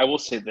 I will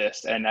say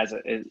this, and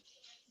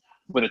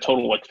with a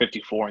total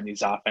 54 in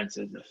these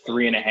offenses, the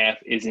 3.5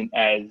 isn't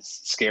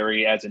as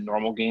scary as a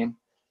normal game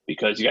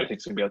because you got to think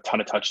it's going to be a ton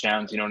of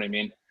touchdowns. You know what I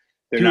mean?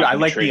 Dude, I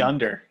like the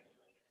under.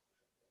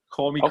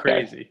 Call me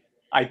crazy.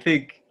 I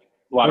think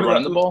a lot of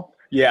run the ball.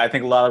 Yeah, I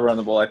think a lot of run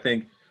the ball. I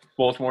think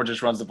Baltimore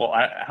just runs the ball.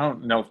 I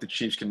don't know if the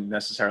Chiefs can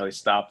necessarily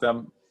stop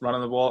them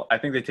running the ball. I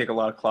think they take a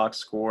lot of clock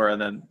score,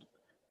 and then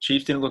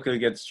Chiefs didn't look good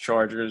against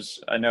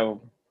Chargers. I know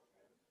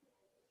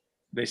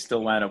they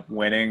still end up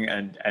winning,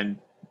 and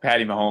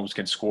Patty Mahomes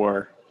can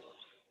score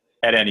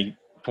at any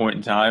point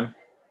in time.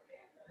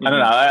 Mm-hmm. I don't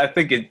know.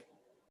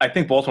 I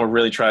think Baltimore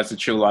really tries to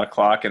chew a lot of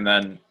clock, and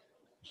then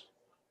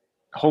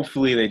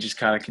hopefully they just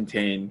kind of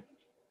contain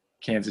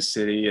Kansas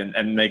City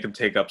and make them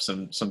take up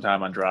some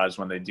time on drives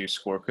when they do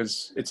score,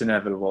 because it's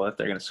inevitable that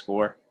they're going to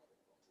score.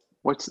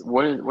 What's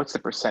the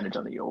percentage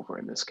on the over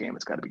in this game?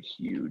 It's got to be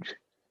huge.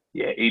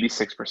 Yeah,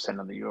 86%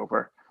 on the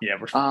over. Yeah,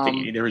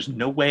 there is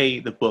no way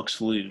the Bucs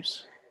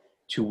lose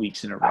 2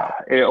 weeks in a row.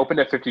 It opened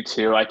at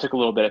 52. I took a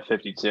little bit at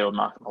 52. I'm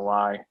not gonna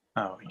lie.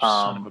 Oh, you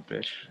son of a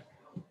bitch!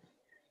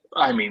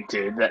 I mean,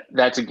 dude,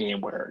 that's a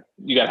game where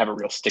you gotta have a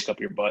real stick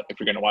up your butt if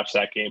you're gonna watch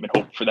that game and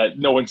hope for that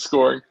no one's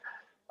scoring.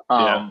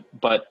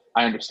 But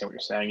I understand what you're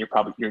saying.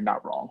 You're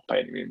not wrong by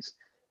any means.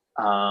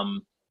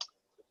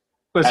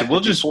 Listen,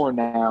 we'll just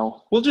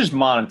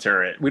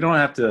monitor it. We don't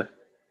have to.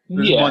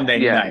 Monday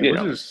night.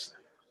 We'll just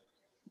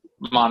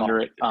monitor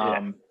it.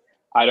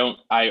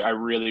 I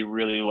really,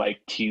 really like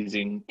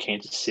teasing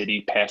Kansas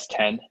City past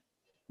 10.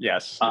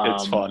 Yes,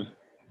 it's fun.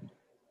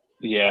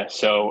 Yeah,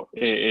 so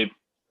it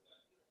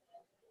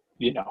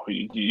you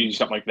do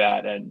something like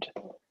that, and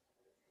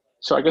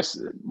so I guess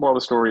moral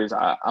of the story is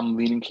I'm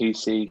leaning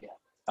KC.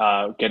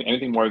 Get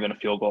anything more than a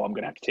field goal, I'm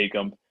gonna have to take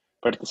them.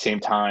 But at the same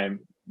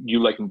time, you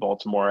liking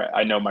Baltimore,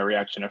 I know my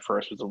reaction at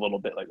first was a little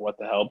bit like, what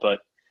the hell? But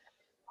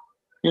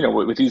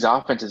with these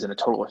offenses in a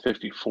total of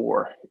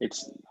 54,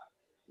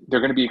 they're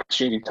going to be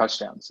exchanging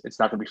touchdowns. It's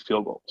not going to be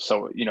field goals.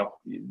 So,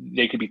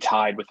 they could be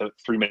tied with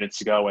 3 minutes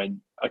to go and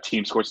a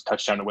team scores a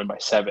touchdown to win by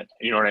 7.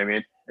 You know what I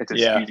mean? It's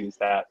as easy as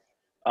that.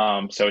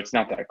 So it's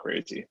not that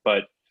crazy.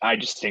 But I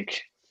just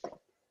think,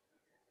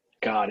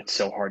 God, it's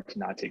so hard to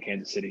not take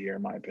Kansas City here,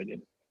 in my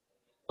opinion.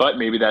 But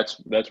maybe that's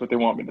what they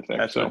want me to think.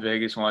 That's what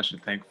Vegas wants you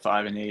to think.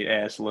 5-8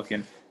 ass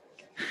looking.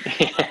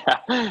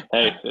 Yeah.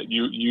 Hey,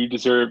 you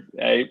deserve.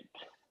 Hey,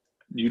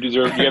 you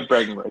have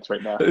bragging rights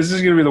right now. This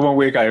is gonna be the 1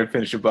 week I would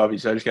finish above you,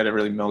 so I just got to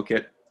really milk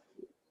it.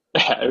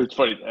 It was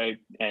funny,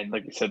 and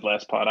like you said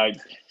last pod, I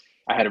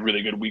had a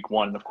really good week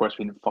 1, and of course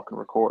we didn't fucking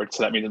record,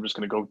 so that means I'm just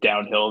gonna go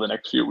downhill the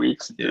next few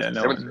weeks. Yeah,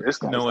 no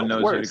one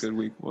knows what a good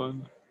week was.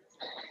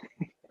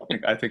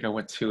 I think I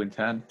went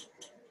 2-10.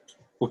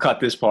 We'll cut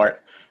this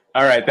part.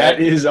 All right,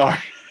 that's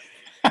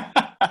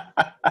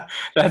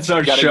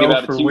our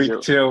show for week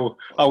 2.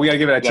 Oh, we got to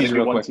give it a teaser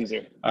real quick.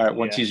 Teaser. All right,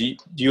 one teaser.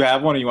 Do you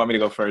have one, or you want me to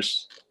go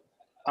first?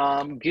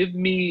 Give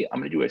me. I'm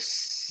going to do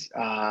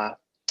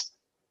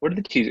what are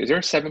the teasers? Is there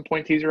a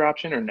 7-point teaser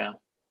option or no?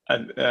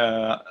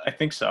 I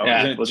think so.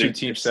 Yeah, Isn't it 2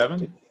 team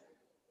 7?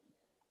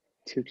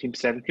 2 team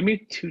 7. Give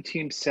me 2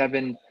 team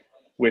 7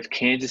 with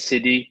Kansas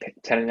City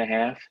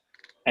 10.5,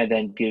 and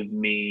then give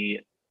me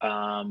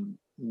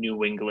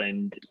New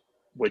England,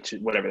 which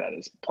whatever that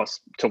is,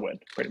 plus to win,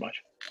 pretty much.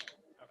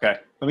 Okay.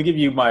 Let me give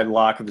you my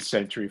lock of the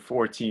century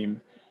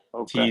 4-team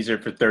teaser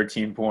for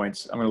 13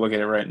 points. I'm going to look at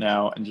it right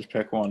now and just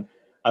pick one.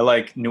 I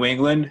like New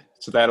England,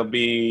 so that'll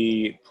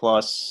be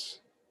plus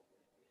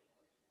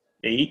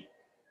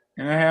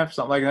 8.5,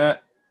 something like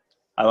that.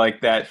 I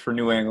like that for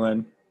New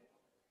England.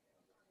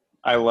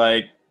 I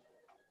like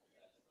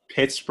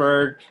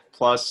Pittsburgh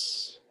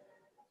plus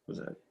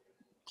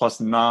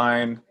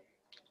 9.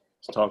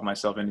 Just talking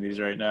myself into these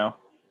right now.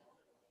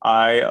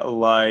 I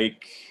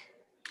like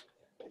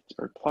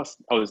Pittsburgh plus.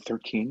 Oh, it's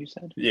 13. You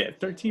said? Yeah,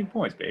 13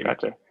 points, baby.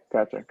 Gotcha.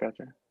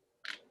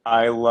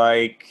 I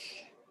like.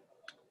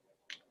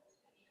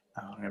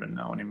 I don't even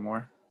know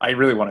anymore. I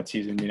really want to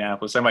tease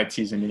Indianapolis. I might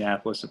tease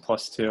Indianapolis at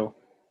plus 2.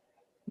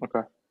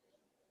 Okay.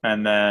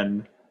 And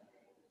then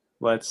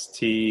let's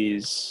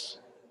tease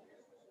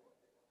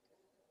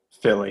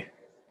Philly.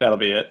 That'll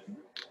be it.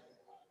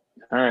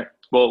 All right.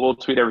 Well, we'll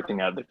tweet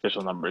everything out, the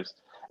official numbers.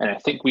 And I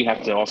think we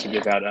have to also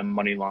give out a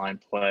money line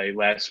play.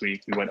 Last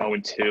week we went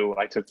 0-2.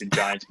 I took the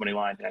Giants money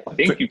line, and I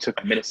think you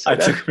took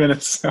Minnesota. I took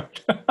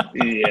Minnesota.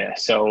 Yeah.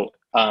 So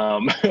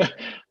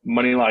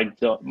money line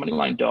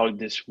dog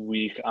this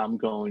week. I'm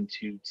going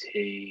to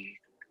take.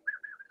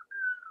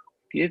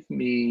 Give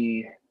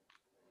me.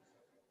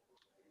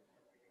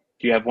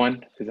 Do you have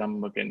one? Because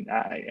I'm looking.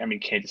 I mean,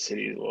 Kansas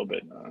City is a little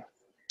bit,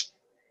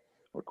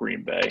 or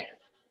Green Bay.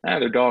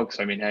 They're dogs.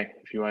 I mean, hey,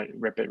 if you want,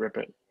 rip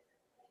it.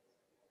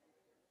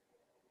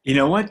 You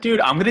know what,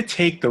 dude? I'm gonna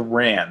take the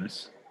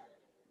Rams.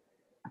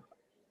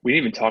 We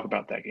didn't even talk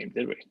about that game,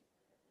 did we?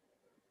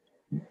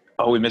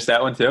 Oh, we missed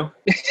that one too?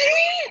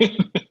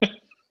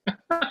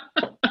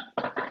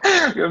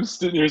 I'm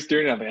sitting here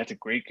staring at it. That's a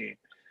great game.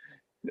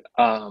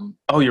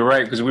 Oh, you're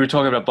right, because we were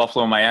talking about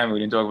Buffalo and Miami. We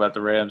didn't talk about the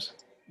Rams.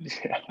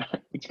 Yeah,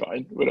 it's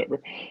fine. Whatever.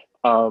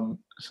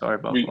 Sorry,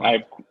 Buffalo.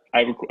 I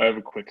have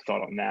a quick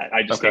thought on that.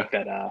 I just think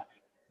that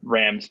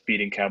Rams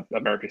beating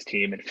America's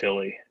team in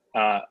Philly,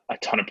 a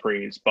ton of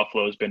praise.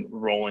 Buffalo's been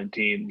rolling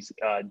teams,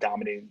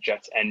 dominating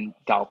Jets and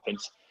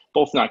Dolphins.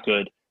 Both not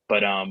good,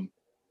 but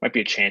might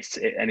be a chance.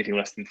 Anything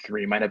less than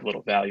 3 might have a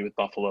little value with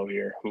Buffalo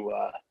here, who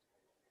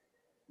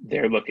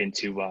they're looking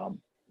to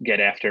get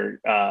after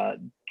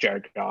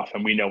Jared Goff.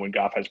 And we know when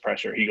Goff has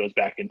pressure, he goes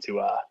back into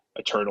a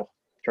turtle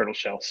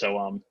shell.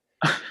 So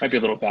might be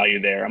a little value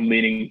there. I'm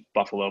leaning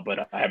Buffalo, but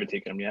I haven't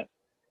taken them yet.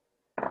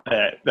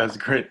 That's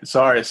great.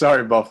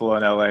 Sorry, Buffalo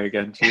and LA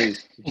again.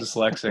 Jeez,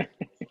 dyslexic.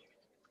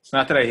 It's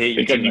not that I hate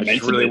you team. I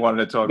just really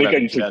wanted to talk about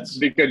the Jets.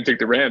 They couldn't take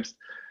the Rams.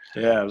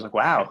 Yeah, I was like,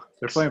 wow,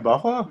 they're playing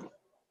Buffalo?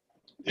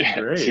 Yeah,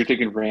 Great. so you're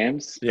taking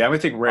Rams? Yeah, I'm gonna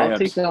take Rams. I'll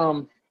take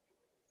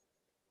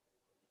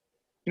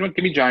you know what?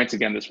 Give me Giants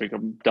again this week.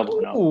 I'm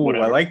doubling up. Ooh,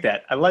 Whatever. I like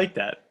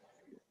that.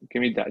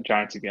 Give me that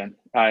Giants again.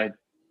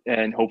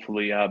 And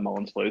hopefully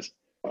Mullins plays.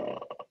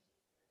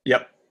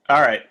 Yep.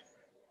 All right.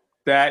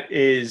 That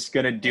is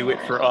going to do it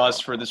for us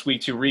for this week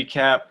 2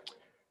 recap.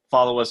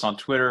 Follow us on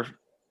Twitter.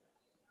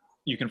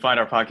 You can find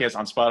our podcast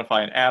on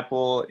Spotify and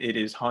Apple. It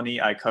is Honey,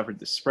 I Covered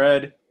the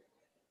Spread.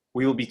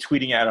 We will be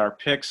tweeting out our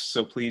picks,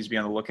 so please be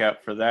on the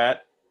lookout for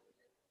that.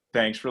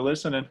 Thanks for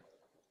listening.